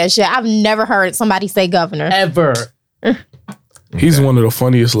said that shit. I've never heard somebody say governor ever. He's one of the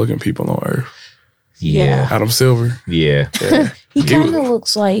funniest looking people on earth. Yeah. Adam Silver. Yeah. He kind of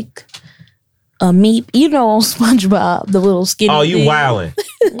looks like a meep, you know, on SpongeBob, the little skinny. Oh, you thing. wildin'.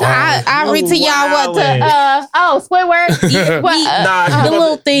 I read to y'all what to Squidward. The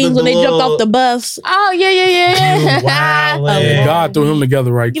little things when they jumped off the bus. Oh yeah. God threw him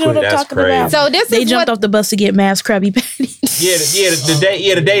together right quick. You know what I'm talking about? So they jumped off the bus to get mass Krabby Patties. The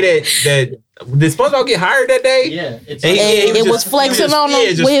day that did SpongeBob get hired that day? Yeah, it was flexing on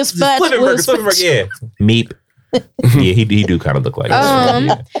him with his butt. Yeah, meep. Yeah, he do kind of look like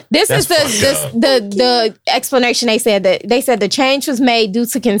this is the explanation they said the change was made due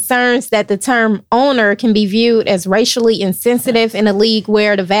to concerns that the term owner can be viewed as racially insensitive in a league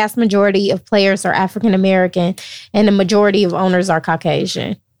where the vast majority of players are African American and the majority of owners are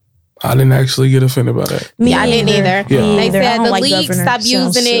Caucasian. I didn't actually get offended by that. I didn't either. Yeah. They said the league stopped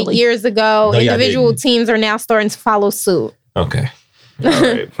using it years ago. Individual teams are now starting to follow suit. Okay. All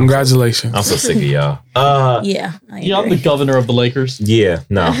right. Congratulations. I'm so sick of y'all. Yeah. I'm the governor of the Lakers. Yeah,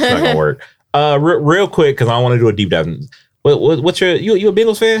 no, it's not gonna work. Real quick, because I want to do a deep dive. What's you a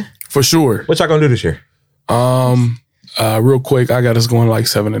Bengals fan? For sure. What y'all gonna do this year? Real quick, I got us going like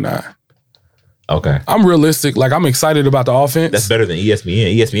 7-9. Okay. I'm realistic. Like, I'm excited about the offense. That's better than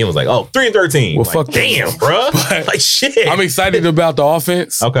ESPN. ESPN was like, 3-13. Well, like, fuck damn, bro. Like, shit. I'm excited about the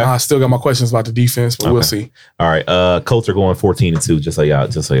offense. Okay. I still got my questions about the defense, but we'll see. All right. Colts are going 14-2, just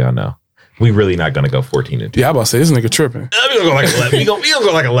so y'all know. We really not gonna go 14-2. Yeah, I'm about to say, this nigga tripping. We gonna go like 11. We gonna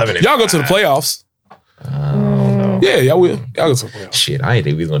go like 11. Y'all go to the playoffs. Yeah, y'all will. Y'all go to the playoffs. Shit, I didn't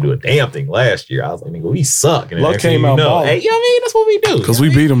think we was gonna do a damn thing last year. I was like, nigga, we suck. And Luck came out balling. Hey, you know what I mean? That's what we do. Because we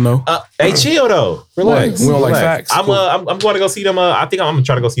beat them, though. Hey, chill, though. Relax. We don't like facts. I'm going to go see them. I think I'm going to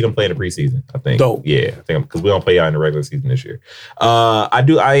try to go see them play in the preseason. I think. Dope. Yeah, I think because we don't play out in the regular season this year.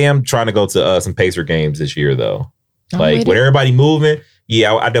 I am trying to go to some Pacer games this year, though. Like, with everybody moving,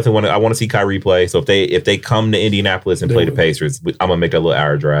 yeah, I definitely want to see Kyrie play. So if they come to Indianapolis and play the Pacers, I'm gonna make that little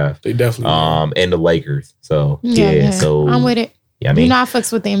hour drive. They definitely and the Lakers. So so I'm with it. Yeah, I mean, you know I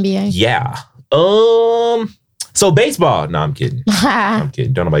fucks with the NBA. Yeah. So baseball. No, I'm kidding. I'm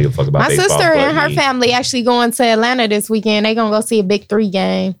kidding. Don't nobody give a fuck about my baseball. My sister and her family actually going to Atlanta this weekend. They gonna go see a Big 3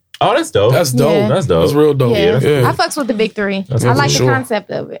 game. Oh, that's dope. That's dope. Yeah. That's dope. That's real dope. Yeah. I fucks with the Big 3. I like the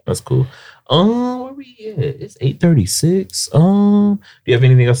concept of it. That's cool. Where we at? It's 8:36. Do you have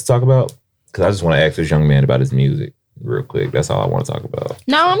anything else to talk about? Because I just want to ask this young man about his music real quick. That's all I want to talk about.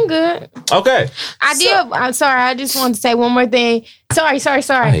 No, I'm good. Okay. I'm sorry. I just wanted to say one more thing. Sorry.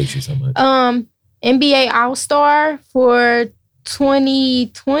 I hate you so much. NBA All-Star for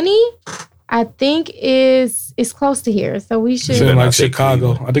 2020, I think is close to here. So we should. It's in like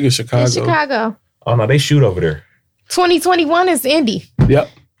Chicago. I think it's Chicago. It's Chicago. Oh no, they shoot over there. 2021 is Indy. Yep.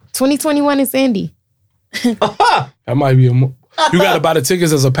 2021 is Indy. That might be you got to buy the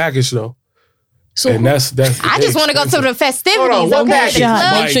tickets as a package though. So and that's I just want to go to the festivities.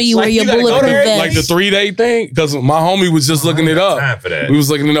 Okay, make sure you wear your bulletproof vest. Like the 3-day thing, because my homie was just looking it up. Time for that. We was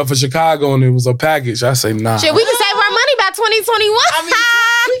looking it up for Chicago, and it was a package. I say nah. Shit, we can save our money by 2021. I mean,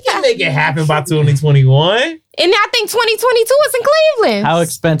 we can make it happen by 2021. And I think 2022 is in Cleveland. How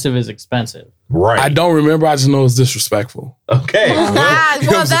expensive is expensive? Right. I don't remember. I just know it's disrespectful. Okay. Well, that's You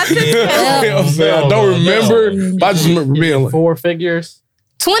know what I'm saying? I don't remember. I just remember being like, 4 figures.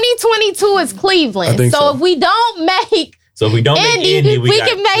 2022 is Cleveland. I think so. If we don't make Indy, we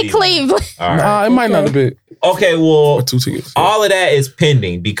can make Cleveland. All right. nah, it might not have been. Okay, well, 2 tickets. all of that is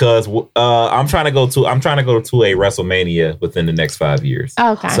pending because I'm trying to go to a WrestleMania within the next 5 years.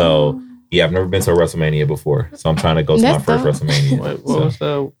 Okay. So yeah, I've never been to a WrestleMania before, so I'm trying to go to my first WrestleMania. What was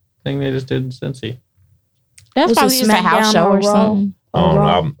the thing they just did in Cincy? That's Was probably it just a house SmackDown show or or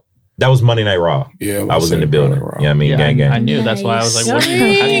Raw? something. That was Monday Night Raw. Yeah, I was in the building. Yeah, I mean, gang. I knew. That's why I was like, how do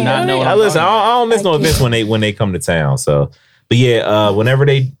you not know what I'm Listen, talking about? I don't miss no events when they come to town. So, but yeah, wherever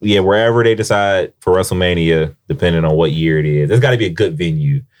they decide for WrestleMania, depending on what year it is, there's got to be a good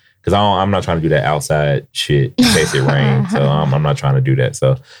venue because I'm not trying to do that outside shit in case it rains. So I'm not trying to do that.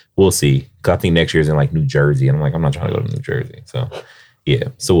 So we'll see. 'Cause I think next year's in like New Jersey, and I'm like, I'm not trying to go to New Jersey. So yeah,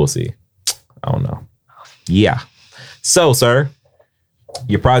 so we'll see. I don't know. Yeah. So, sir,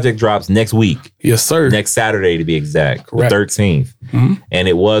 your project drops next week. Yes, sir. Next Saturday, to be exact. Correct. The 13th. Mm-hmm. And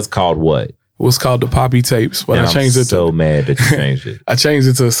it was called what? It was called the Poppy Tapes, but And I changed I'm it so mad that you changed it. I changed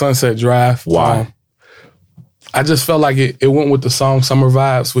it to Sunset Drive. Why? I just felt like it went with the song Summer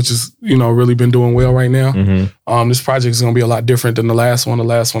Vibes, which is, really been doing well right now. Mm-hmm. This project is going to be a lot different than the last one. The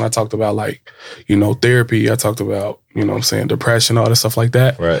last one I talked about therapy. I talked about, what I'm saying, depression, all that stuff like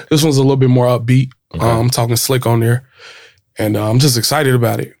that. Right. This one's a little bit more upbeat. Okay. I'm talking slick on there. And I'm just excited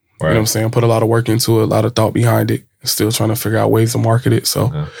about it. Right. You know what I'm saying? Put a lot of work into it, a lot of thought behind it. Still trying to figure out ways to market it.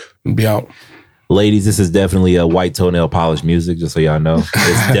 So be out. Ladies, this is definitely a white toenail polish music, just so y'all know.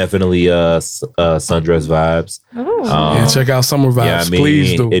 It's definitely sundress vibes. Check out Summer Vibes. Yeah, I mean,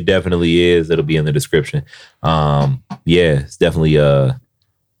 Please do. It definitely is. It'll be in the description. It's definitely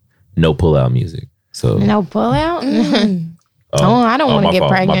no pullout music. So No pullout? I don't want to my get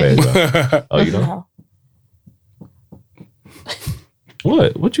fault. pregnant. My bad, oh, you don't?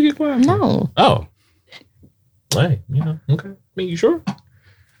 What? What you get quiet for? No. Oh. Hey, okay. I mean, you sure?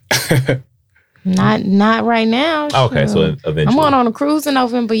 Not right now. Okay, so eventually. I'm going on a cruise in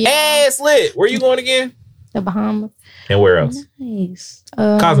November. Yeah. Hey, it's lit. Where you going again? The Bahamas. And where else? Nice.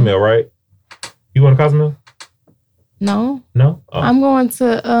 Cozumel, right? You going to Cozumel? No. No? Oh. I'm going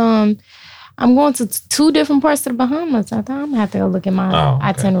to 2 different parts of the Bahamas. I thought I'm gonna have to go look at my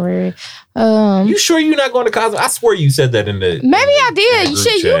itinerary. You sure you're not going to Cozumel? I swear you said that in the maybe I did.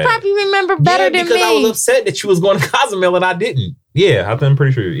 Shit, you probably remember better than me. Because I was upset that you was going to Cozumel and I didn't. Yeah, I'm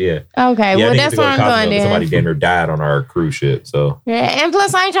pretty sure. Yeah. Okay, well that's where I'm going then. Somebody damn near died on our cruise ship. So yeah, and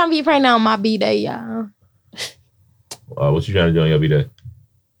plus I ain't trying to be pregnant on my B-Day, y'all. what you trying to do on your B-Day?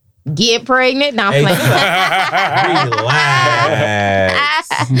 get pregnant. No, I'm playing. Relax.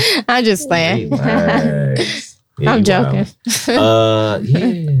 I'm just playing. Relax. Yeah, I'm joking.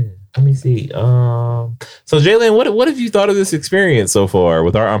 Yeah. Let me see. So Jalen, what have you thought of this experience so far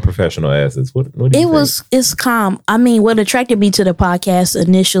with our unprofessional asses? What do you think? It's calm. I mean, what attracted me to the podcast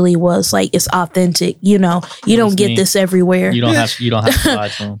initially was like it's authentic. You know, you don't get this everywhere. You don't have to lie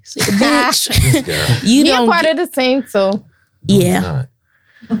to them. Bitch. You You're don't part of the team too. Yeah.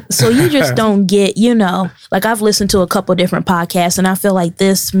 So you just don't get, you know, like I've listened to a couple different podcasts and I feel like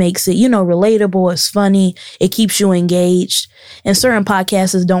this makes it, you know, relatable. It's funny. It keeps you engaged. And certain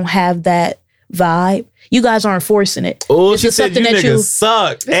podcasts don't have that vibe. You guys aren't forcing it. Oh, she said you niggas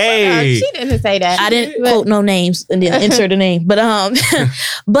suck. Hey. She didn't say that. I didn't quote no names and then insert a name. But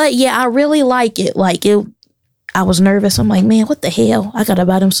but yeah, I really like it. Like it. I was nervous. I'm like, man, what the hell? I gotta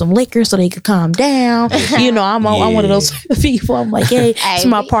buy them some liquor so they could calm down. You know, I'm one of those people. I'm like, hey, it's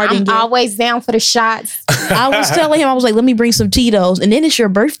my party. I'm always down for the shots. I was telling him, I was like, let me bring some Tito's, and then it's your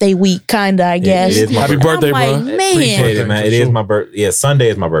birthday week, kinda. I guess. Happy birthday, I'm bro! Like, man, Appreciate it, man. It is my birthday. Yeah, Sunday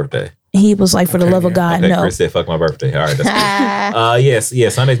is my birthday. He was like, for the love of God, Okay, no. Chris said, "Fuck my birthday." All right, that's good.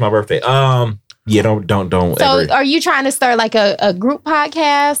 Yes, Sunday's my birthday. Yeah, don't. So, ever. are you trying to start like a group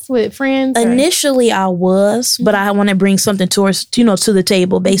podcast with friends? Or? Initially, I was, but I want to bring something towards, you know, to the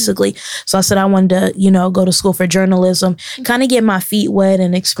table, basically. So I said I wanted to, you know, go to school for journalism, kind of get my feet wet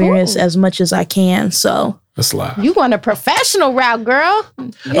and experience as much as I can. So that's live. You want a professional route, girl?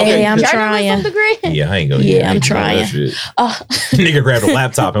 Hey, I'm trying. Degree? Yeah, I ain't gonna. Yeah, I'm trying. Nigga grabbed a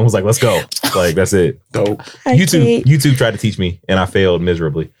laptop and was like, "Let's go!" Like that's it. Dope. YouTube tried to teach me, and I failed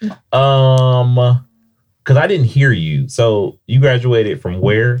miserably. Because I didn't hear you. So you graduated from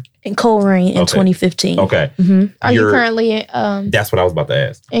where? In Coleraine in 2015. Okay. Mm-hmm. Are you currently that's what I was about to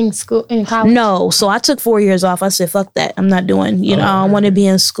ask. In school, in college? No. So I took 4 years off. I said, fuck that. I'm not doing, you know, I don't want to be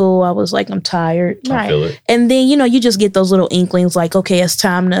in school. I was like, I'm tired. I feel it. And then, you know, you just get those little inklings like, okay, it's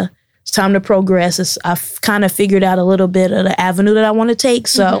time to progress. I've kind of figured out a little bit of the avenue that I want to take.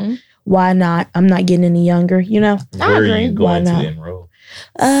 So why not? I'm not getting any younger, you know? Where are you going to enroll?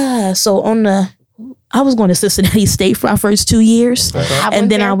 So I was going to Cincinnati State for our first 2 years. And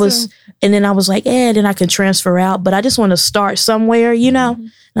then I was like, then I can transfer out. But I just want to start somewhere, you know?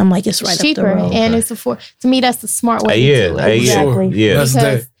 And I'm like, it's right cheaper, up the road. and it's to me, that's the smart way to do it. Exactly. Yeah. That's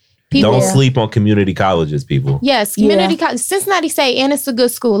that. Don't sleep on community colleges, people. Yes, community college. Cincinnati State, and it's a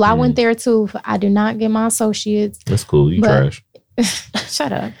good school. I went there too. I did not get my associates. That's cool. You trash.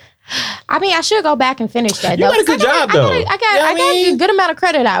 Shut up. I mean, I should go back and finish that. You got a good job, though. I got a good amount of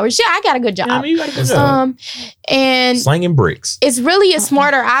credit hours. Yeah, I got a good job. You got a good job. And slanging bricks. It's really a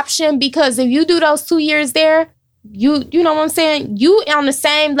smarter option because if you do those 2 years there, you know what I'm saying? You on the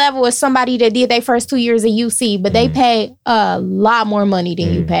same level as somebody that did their first 2 years at UC, but they pay a lot more money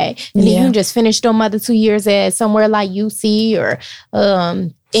than you pay. And then you just finish them other 2 years at somewhere like UC or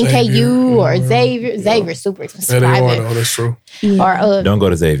NKU or Xavier. Xavier's super expensive. That's true. Or don't go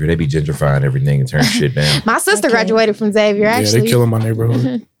to Xavier. They be gentrifying everything and turn shit down. My sister graduated from Xavier. Actually, yeah, they killing my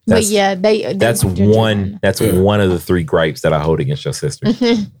neighborhood. But yeah, that's one of the three gripes that I hold against your sister.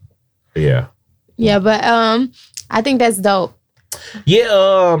 Yeah. Yeah, but I think that's dope.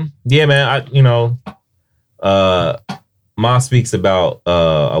 Yeah, man. Ma speaks about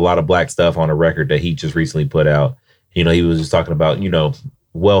a lot of black stuff on a record that he just recently put out. You know, he was just talking about,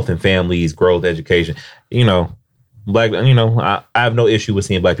 wealth and families, growth, education. Black. I have no issue with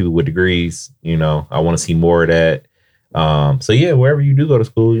seeing black people with degrees. I want to see more of that. So yeah, wherever you do go to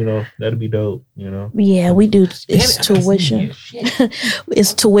school, that'd be dope. Yeah, we do. It's tuition.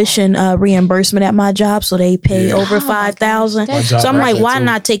 It's tuition reimbursement at my job, so they pay over $5,000. So I'm like, why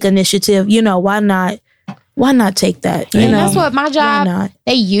not take initiative? Why not take that? And that's what my job.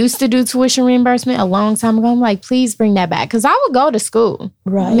 They used to do tuition reimbursement a long time ago. I'm like, please bring that back because I would go to school.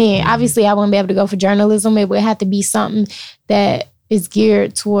 Right. I mean, obviously, I wouldn't be able to go for journalism. It would have to be something that is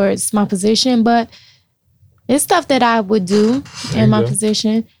geared towards my position, but. It's stuff that I would do in my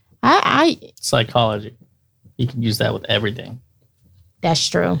position. Psychology. You can use that with everything. That's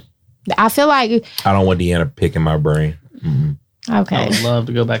true. I feel like I don't want Deanna picking my brain. Mm-hmm. Okay. I would love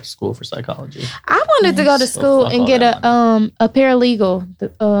to go back to school for psychology. I wanted to go to school and get a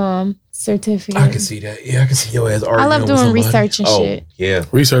paralegal certificate. I can see that. Yeah, I can see your ass arguing. I love doing research and shit. Yeah.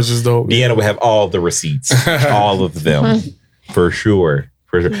 Research is dope. Deanna would have all the receipts. All of them. For sure.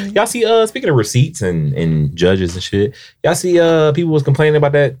 For sure. Y'all see, speaking of receipts and judges and shit, y'all see people was complaining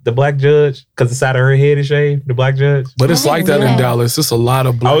about the black judge because the side of her head is shaved, the black judge? But it's like that in Dallas. It's a lot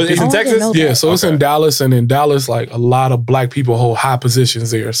of black it's in Texas? Yeah, so it's in Dallas, and in Dallas, like a lot of black people hold high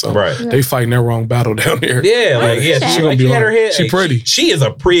positions there. So they fighting their wrong battle down there. Yeah, she gonna be had her head. She pretty. She is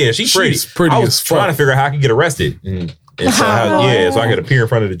a pretty. She's pretty. She's pretty I was trying to figure out how I could get arrested. And so I could appear in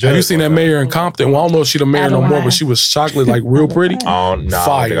front of the judge. Have you seen that mayor in Compton? Well, I don't know if she's the mayor no more, but she was chocolate, like real pretty. Oh no, I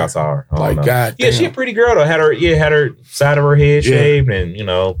don't think I saw her. Like God, yeah, she a pretty girl though. Had her side of her head shaved,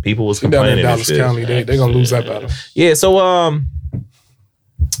 and people was complaining. Down in Dallas County, they gonna lose that battle. Yeah, so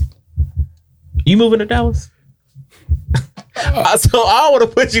you moving to Dallas? So I want to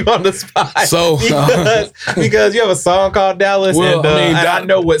put you on the spot. So because you have a song called Dallas, and I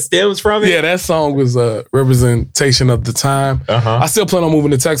know what stems from it. Yeah, that song was a representation of the time. I still plan on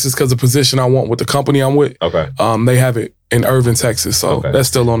moving to Texas because the position I want with the company I'm with. Okay. They have it in Irving, Texas, so that's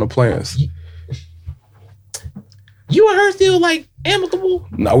still on the plans. You and her still like amicable?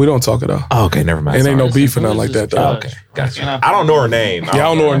 No, we don't talk it out. Oh, okay, never mind. It ain't no beef or nothing like that though. Okay, gotcha. I don't know her name. I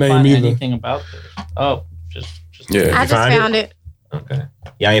don't know her name either. Anything about this? Oh, just yeah. I just found it. Okay.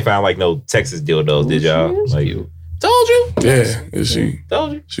 Y'all ain't found like no Texas dildos, did y'all? Like you told you? Yeah, is she?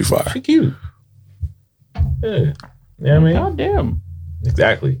 Told you. She fire. She cute. Yeah. I mean? God damn.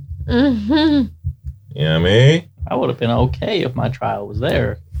 Exactly. Mm-hmm. You know what I mean? I would have been okay if my trial was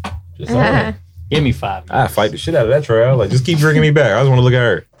there. Just saying. Give me 5 minutes. I'd fight the shit out of that trial. Like, just keep bringing me back. I just want to look at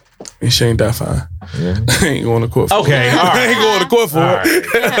her. And she ain't that fine. Yeah. I ain't going to court for okay, it. all right. I ain't going to court for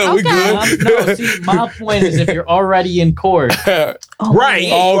it. We good. No, see, my point is if you're already in court. Right.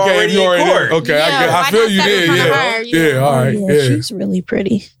 Oh, okay, you already in court. Okay, yeah, I feel you there. Yeah, all right. Yeah, she's really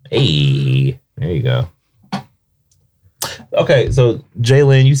pretty. Hey, there you go. Okay, so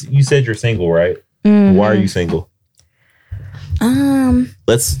Jalen, you said you're single, right? Mm-hmm. Why are you single?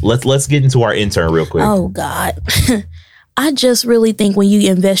 Let's get into our intern real quick. Oh God. I just really think when you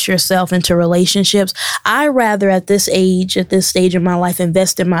invest yourself into relationships, I rather at this age, at this stage of my life,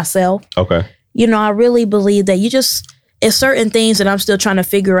 invest in myself. Okay. You know, I really believe that it's certain things that I'm still trying to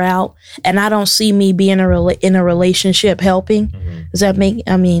figure out, and I don't see me being in a relationship helping. Mm-hmm. Does that make?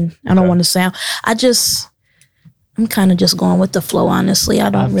 I mean, I don't want to sound. I'm kind of just going with the flow. Honestly, I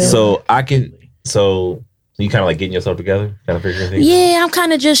don't really. So you kind of like getting yourself together, kind of figuring things out? Yeah, I'm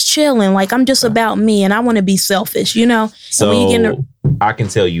kind of just chilling. Like I'm just about me, and I want to be selfish, you know. So I can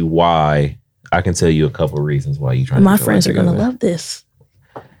tell you why. I can tell you a couple of reasons why you trying. My friends are gonna love this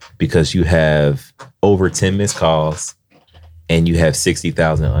because you have over 10 missed calls, and you have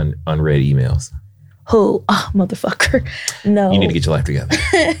 60,000 unread emails. Who? Oh, motherfucker. No. You need to get your life together.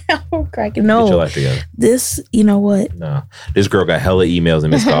 I'm cracking. No. Get your life together. This, you know what? No. This girl got hella emails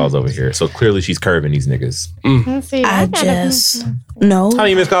and missed calls over here. So clearly she's curving these niggas. Let's see. No. How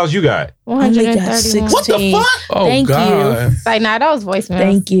many missed calls you got? 131. What the fuck? Oh, Thank God. you. Like, nah, that was voicemail.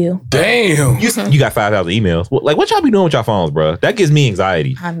 Thank you. Damn. You got 5,000 emails. Like, what y'all be doing with y'all phones, bro? That gives me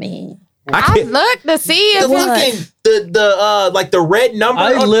anxiety. I mean, I looked to see if the red number.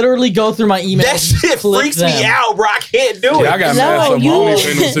 I literally go through my emails. That shit freaks me out, bro. I can't do it. I got mad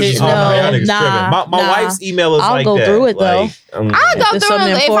my wife's email is I'll like go that. through it though. I'll go through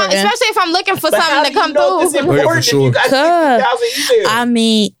it, especially if I'm looking for something to come through. Yeah, for sure. I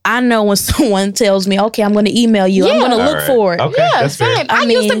mean, I know when someone tells me, "Okay, I'm going to email you. I'm going to look for it." Okay, yeah, that's fair. same. I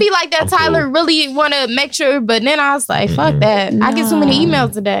used to be like that. Tyler really want to make sure, but then I was like, "Fuck that! I get so many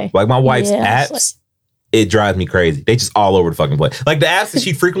emails a day." Like my wife's apps. It drives me crazy. They just all over the fucking place. Like the apps that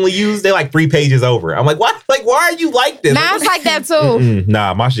she frequently uses, they're like 3 pages over. I'm like, what? Like, why are you like this? Nah, it's like that too.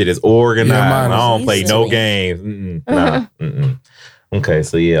 Nah, my shit is organized. Yeah, I don't play no games. Okay,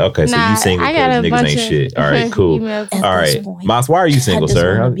 so okay, so you single because niggas ain't shit. All right, cool. All right, Moss, why are you single,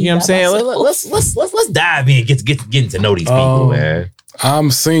 sir? You know what I'm saying? Let's dive in, get to know these people, man.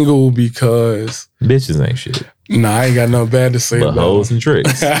 I'm single because bitches ain't shit. Nah, I ain't got nothing bad to say but about hoes and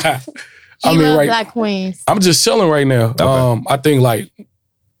tricks. I mean, Black Queens. I'm just chilling right now. Okay. I think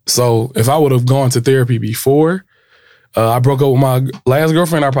so if I would have gone to therapy before, I broke up with my last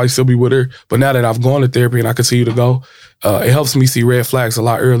girlfriend, I'd probably still be with her. But now that I've gone to therapy and I continue to go, it helps me see red flags a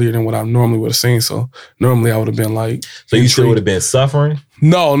lot earlier than what I normally would have seen. So normally I would have been like... So you still would have been suffering?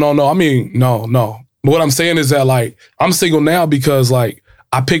 No. I mean, no. But what I'm saying is that I'm single now because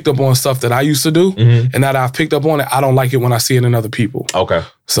I picked up on stuff that I used to do. Mm-hmm. And now that I've picked up on it, I don't like it when I see it in other people. Okay.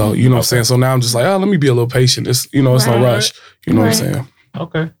 So, you know what I'm saying? So now I'm just like, let me be a little patient. It's, it's no rush. You know what I'm saying?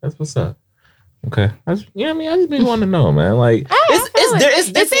 Okay. That's what's up. Okay. I just be wanting to know, man. Like, it's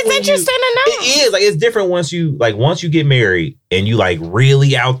interesting to know. It is. Like, it's different once you get married and you, like,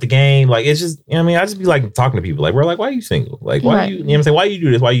 really out the game. Like, it's just, I just be, like, talking to people. Like, we're like, why are you single? Like, why you know what I'm saying? Why you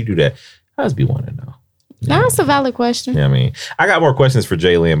do this? Why you do that? I just be wanting to know. That's a valid question. Yeah, I got more questions for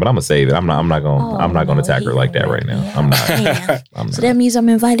Jalen, but I'm gonna save it. I'm not gonna attack her like that right now. I'm not. So that means I'm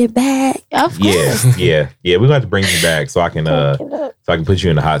invited back. Of course. Yeah. We're gonna have to bring you back so I can put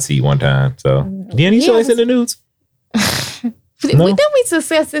you in the hot seat one time. So Deanna, you still ain't send the nudes? No? Didn't we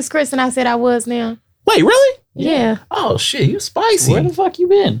discuss this, Chris? And I said I was now. Wait, really? Yeah. Oh shit, you spicy. Where the fuck you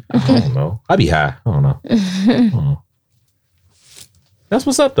been? I don't know. I be high. I don't know. That's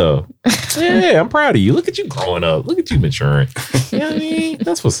what's up, though. Yeah, I'm proud of you. Look at you growing up. Look at you maturing. You know what I mean?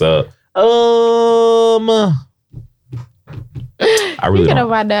 That's what's up. I really don't. Get on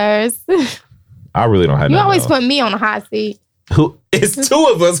my nerves. I really don't have. You always put me on the hot seat. It's two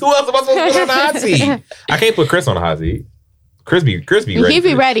of us. Who else am I supposed to put on the hot seat? I can't put Chris on the hot seat. Chris be ready. He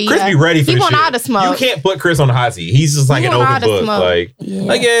be ready. Chris be ready for he the want shit. all the smoke. You can't put Chris on the hot seat. He's just like an open book. Like,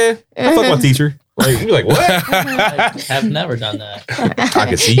 I fuck my teacher. Like, you're like, what? I have never done that. I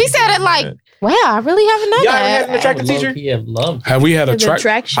can see. He said it like, wow, I really haven't done Y'all that. had an attractive teacher? Have we had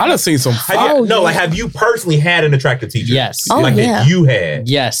attraction? I done seen some. Like, have you personally had an attractive teacher? Yes. That you had?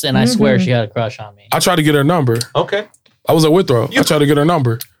 Yes, and I swear she had a crush on me. I tried to get her number. Okay. I was at Withrow. I tried to get her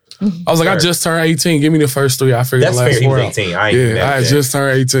number. I was like, I just turned 18. Give me the first 3. I figured that's the last fair. 4 He was 18. I had just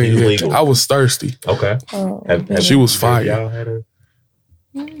turned 18. Yeah. I was thirsty. Okay. She was fire. Y'all had a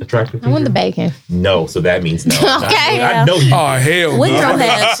attractive teacher? I want the bacon. No, so that means no. Okay. I know you. Oh, hell Withrow no.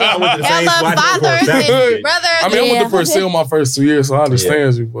 had some. Ella, fathers, and brothers. I mean, I went to Brazil my first 2 years, so I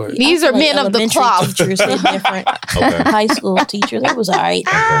understand you, but these are men of the cloth. Teachers are different. High school teachers, that was all right.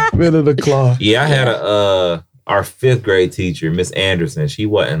 men of the cloth. Yeah, I had our 5th grade teacher, Miss Anderson. She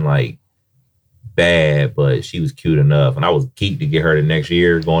wasn't like bad, but she was cute enough. And I was keen to get her the next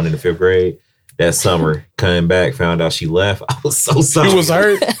year going into 5th grade. That summer, coming back, found out she left. I was so sorry. She was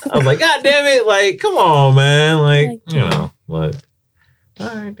hurt. I was like, God damn it. Like, come on, man. Like, you know, what? All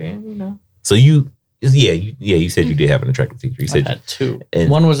right, damn, you know. So you said you did have an attractive teacher. You said I had 2.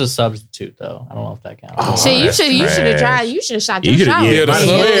 One was a substitute, though. I don't know if that counts. Oh, so you should have tried. You should have shot your shot.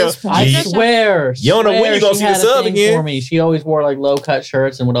 I swear. You don't know when you gonna see the sub again. For me, she always wore like low cut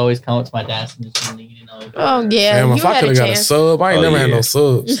shirts and would always come up to my desk and just oh yeah. Damn, if I could have got a sub, I ain't never had no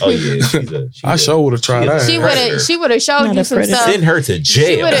subs. Oh yeah, I sure would have tried that. She would have showed you some stuff. Send her to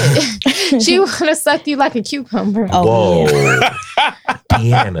jail. She would have sucked you like a cucumber. Whoa,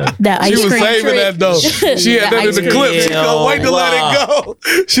 Deanna. That she was saving that though. She had that in the clip. She couldn't wait to let it go.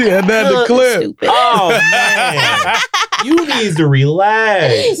 She had that in the clip. Oh man, you need to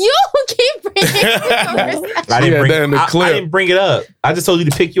relax. You keep bringing cucumbers. I didn't bring it up. I just told you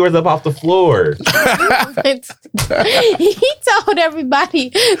to pick yours up off the floor. He told everybody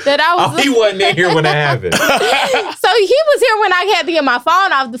that I was. Oh, he wasn't in here when that happened. So he was here when I had to get my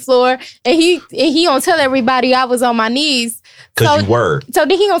phone off the floor, and he gonna tell everybody I was on my knees. Because you were. So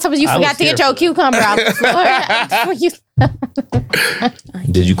then he gonna tell me you forgot to get your cucumber off the floor.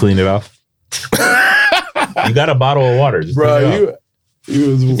 Did you clean it off? You got a bottle of water, just bro.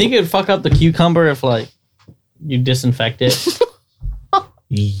 You think it'd fuck up the cucumber if like you disinfect it?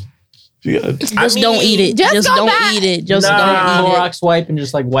 Just don't eat it. Just don't eat it. Just don't eat it. Clorox wipe and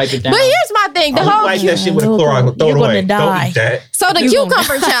just like wipe it down. But here's my thing: the whole wipe that shit with a Clorox. Throw it away. You're gonna die. Don't eat that. So the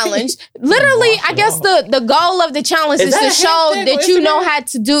cucumber challenge, literally, I guess the goal of the challenge is to show that you know how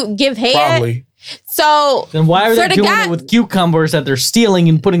to give head. Probably. So then why are they doing it with cucumbers that they're stealing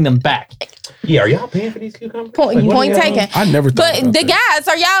and putting them back? Yeah, are y'all paying for these cucumbers? Point taken. I never thought But the guys,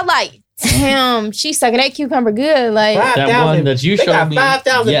 are y'all like, damn, she's sucking that cucumber good. Like that one that you showed me.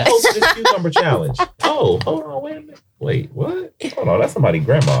 5,000 posts for this cucumber challenge. Oh, hold on, wait a minute. Wait, what? Hold on, that's somebody's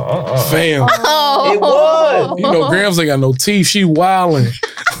grandma. Fam. Oh. It was. You know, Grams ain't got no teeth. She wildin'.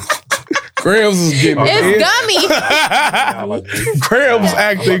 Grams is getting it's gummy. Grams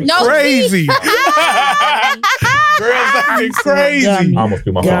acting crazy. Grams acting crazy. I almost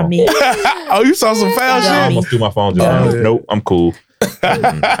threw my phone. Oh, you saw some foul shit? I almost threw my phone. Nope, I'm cool.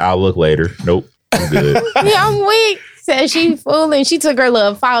 I'll look later. Nope, I'm good. Young weak. Said she fooling. She took her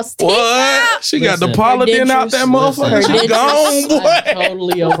little false teeth out. She got the Polydent out that motherfucker. She gone, boy. I'm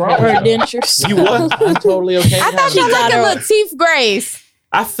totally okay. Her dentures. You what? I'm totally okay. I thought you looked a little teeth grace.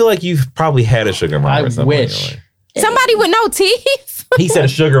 I feel like you've probably had a sugar mama or something. Wish. Somebody with no teeth? He said a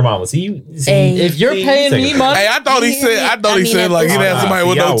sugar mama. See, if you're paying me money, Hey, I thought he said like he had somebody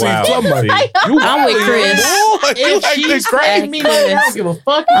with no teeth. I'm like, I'm with Chris. if she's paying me money, I don't give a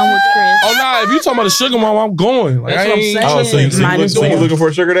fuck. I'm with Chris. Oh nah, if you talking about a sugar mama, I'm going. Like, That's what I'm saying. Oh, so you looking for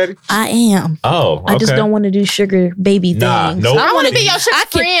a sugar daddy? I am. Oh, okay. I just don't want to do sugar baby things. Nope. I want to be your sugar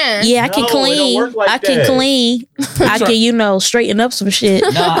friend. Yeah, I can No, it clean. don't work like I can that. clean. I can, straighten up some shit. Nah,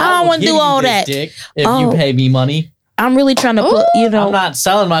 I don't want to do all that. Dick if you pay me money. I'm really trying to put, I'm not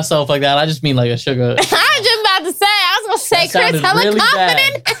selling myself like that. I just mean like a sugar. I was just about to say. I was gonna say, Chris, hella really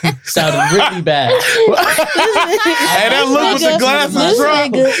confident. bad. Sounded really bad. Hey, that look with the glasses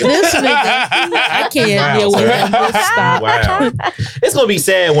drop. This nigga. I can't deal with him. Just stop. Wow. It's gonna be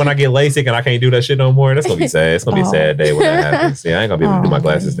sad when I get LASIK and I can't do that shit no more. That's gonna be sad. It's gonna be a sad day when that happens. Yeah, I ain't gonna be able to do my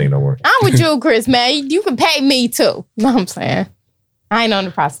glasses thing no more. I'm with you, Chris, man. You can pay me too. You know what I'm saying? I ain't on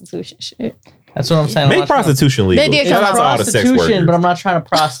the prostitution shit. That's what I'm saying. Make prostitution legal. They did Shout out to all the sex workers. But I'm not trying to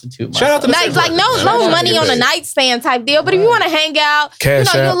prostitute myself. Shout out to the sex Like workers. no money on a nightstand type deal. But if you want to hang out,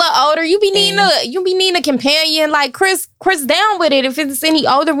 Cash you're a out. little older, you be needing a companion. Like Chris down with it. If it's any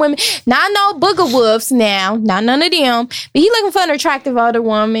older women, not no booger wolves now, not none of them. But he looking for an attractive older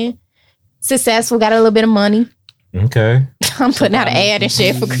woman, successful, got a little bit of money. Okay. I'm putting out an ad and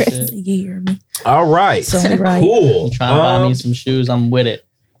shit for Chris. You hear me? All right. So right. Cool. You trying to buy me some shoes? I'm with it.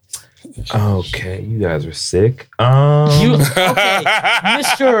 Okay, you guys are sick. Okay,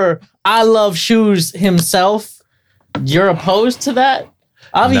 Mr. I love shoes himself. You're opposed to that?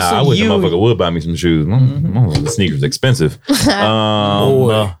 Obviously, I wish the motherfucker would buy me some shoes. The sneakers expensive.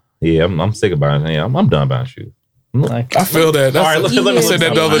 Yeah, I'm sick of buying. Yeah, I'm done buying shoes. I feel that. All right, let me say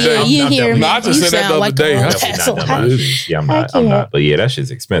that the other day. You hear me? No, I just said that the other day. Yeah, I'm not. But yeah, that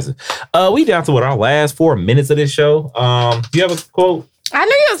shit's expensive. We down to our last 4 minutes of this show. Do you have a quote? I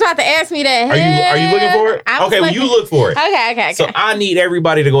knew you was about to ask me that. Are you looking for it? Okay, well, you look for it. Okay. So I need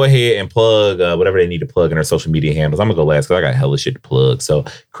everybody to go ahead and plug whatever they need to plug in their social media handles. I'm gonna go last because I got hella shit to plug. So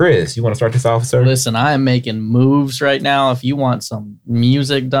Chris, you want to start this off, sir? Listen, I am making moves right now. If you want some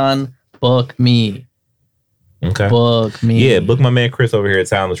music done, book me. Okay. Book me. Yeah, book my man Chris over here at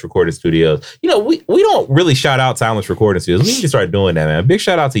Timeless Recording Studios. You know, we don't really shout out Timeless Recording Studios. We need to start doing that, man. Big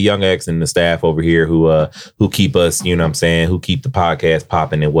shout out to Young X and the staff over here who keep us, you know what I'm saying, who keep the podcast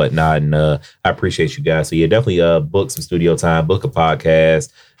popping and whatnot. And I appreciate you guys. So yeah, definitely book some studio time, book a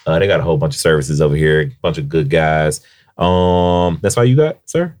podcast. They got a whole bunch of services over here, a bunch of good guys. That's all you got,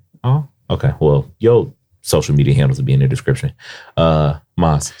 sir? Oh, okay. Well, social media handles will be in the description.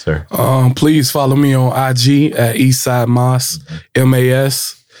 Moss, sir. Please follow me on IG at Eastside Moss,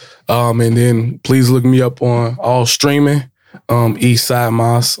 MAS. And then please look me up on all streaming, Eastside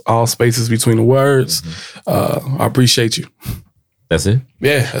Moss, all spaces between the words. I appreciate you. That's it?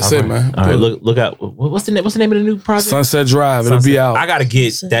 Yeah, that's it, man. All right, look out. What's the name of the new project? Sunset Drive. It'll be out. I gotta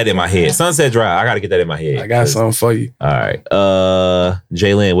get that in my head. Sunset Drive. I gotta get that in my head. I got something for you. All right.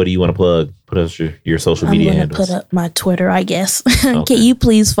 Jalen, what do you want to plug? Put up your social media handles. I'm gonna put up my Twitter, I guess. Okay. Can you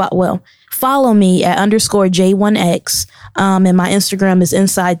please follow me at _J1X. And my Instagram is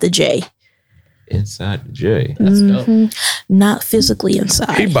Inside the J. Inside the J. That's dope. Not physically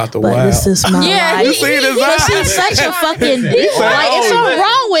inside. He about to but wow. This is my life. You see his But eyes? she's such a fucking it's something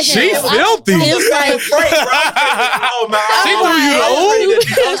wrong with him. She's filthy. It's like She knew you the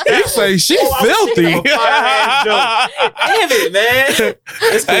He say she filthy. Damn it, man.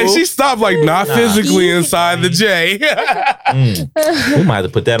 It's cool. Hey, she stopped like not physically inside the J. We might have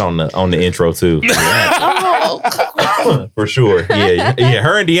to put that on the intro too. For sure. Yeah.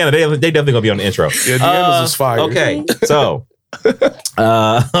 Her and Deanna, they definitely gonna be on the intro. Yeah, Deanna's was fire. Okay, so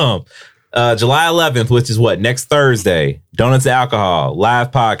July 11th, which is next Thursday, Donuts and Alcohol live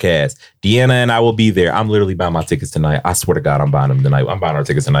podcast. Deanna and I will be there. I'm literally buying my tickets tonight. I swear to God, I'm buying them tonight. I'm buying our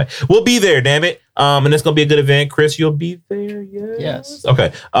tickets tonight. We'll be there, damn it. And it's gonna be a good event. Chris, you'll be there. Yes.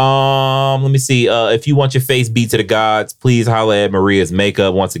 Okay. Let me see. If you want your face beat to the gods, please holla at Maria's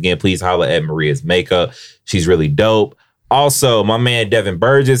Makeup. Once again, please holla at Maria's Makeup. She's really dope. Also, my man Devin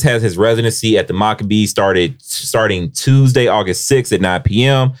Burgess has his residency at the Maccabee starting Tuesday, August 6th at 9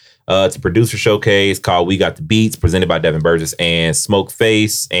 p.m. It's a producer showcase called We Got the Beats, presented by Devin Burgess and Smoke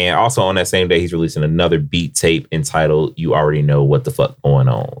Face. And also on that same day, he's releasing another beat tape entitled You Already Know What the Fuck Going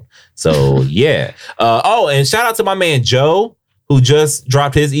On. So yeah. And shout out to my man Joe, who just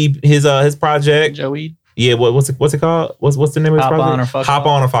dropped his project. Joey. Yeah, what's it called? What's the name of his project? Hop On or Fuck Hop Off.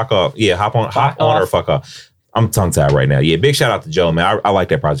 On or Fuck Off. Yeah, Hop On or Fuck Off. I'm tongue tied right now. Yeah, big shout out to Joe, man. I like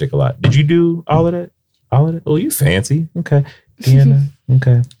that project a lot. Did you do all of that? All of it? Oh, you fancy. Okay. Deanna,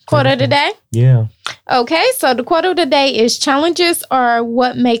 Okay. Quote of the day? Yeah. Okay, so the quote of the day is challenges are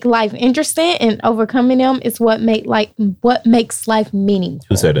what make life interesting and overcoming them is what makes life meaningful.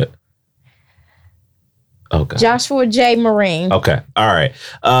 Who said it? Okay. Joshua J. Marine. Okay. All right.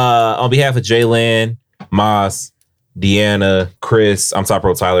 On behalf of Jalen, Moss, Deanna, Chris, I'm Top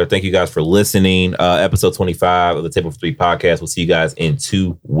Pro Tyler. Thank you guys for listening. Episode 25 of the Table for Three podcast. We'll see you guys in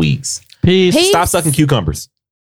 2 weeks. Peace. Stop sucking cucumbers.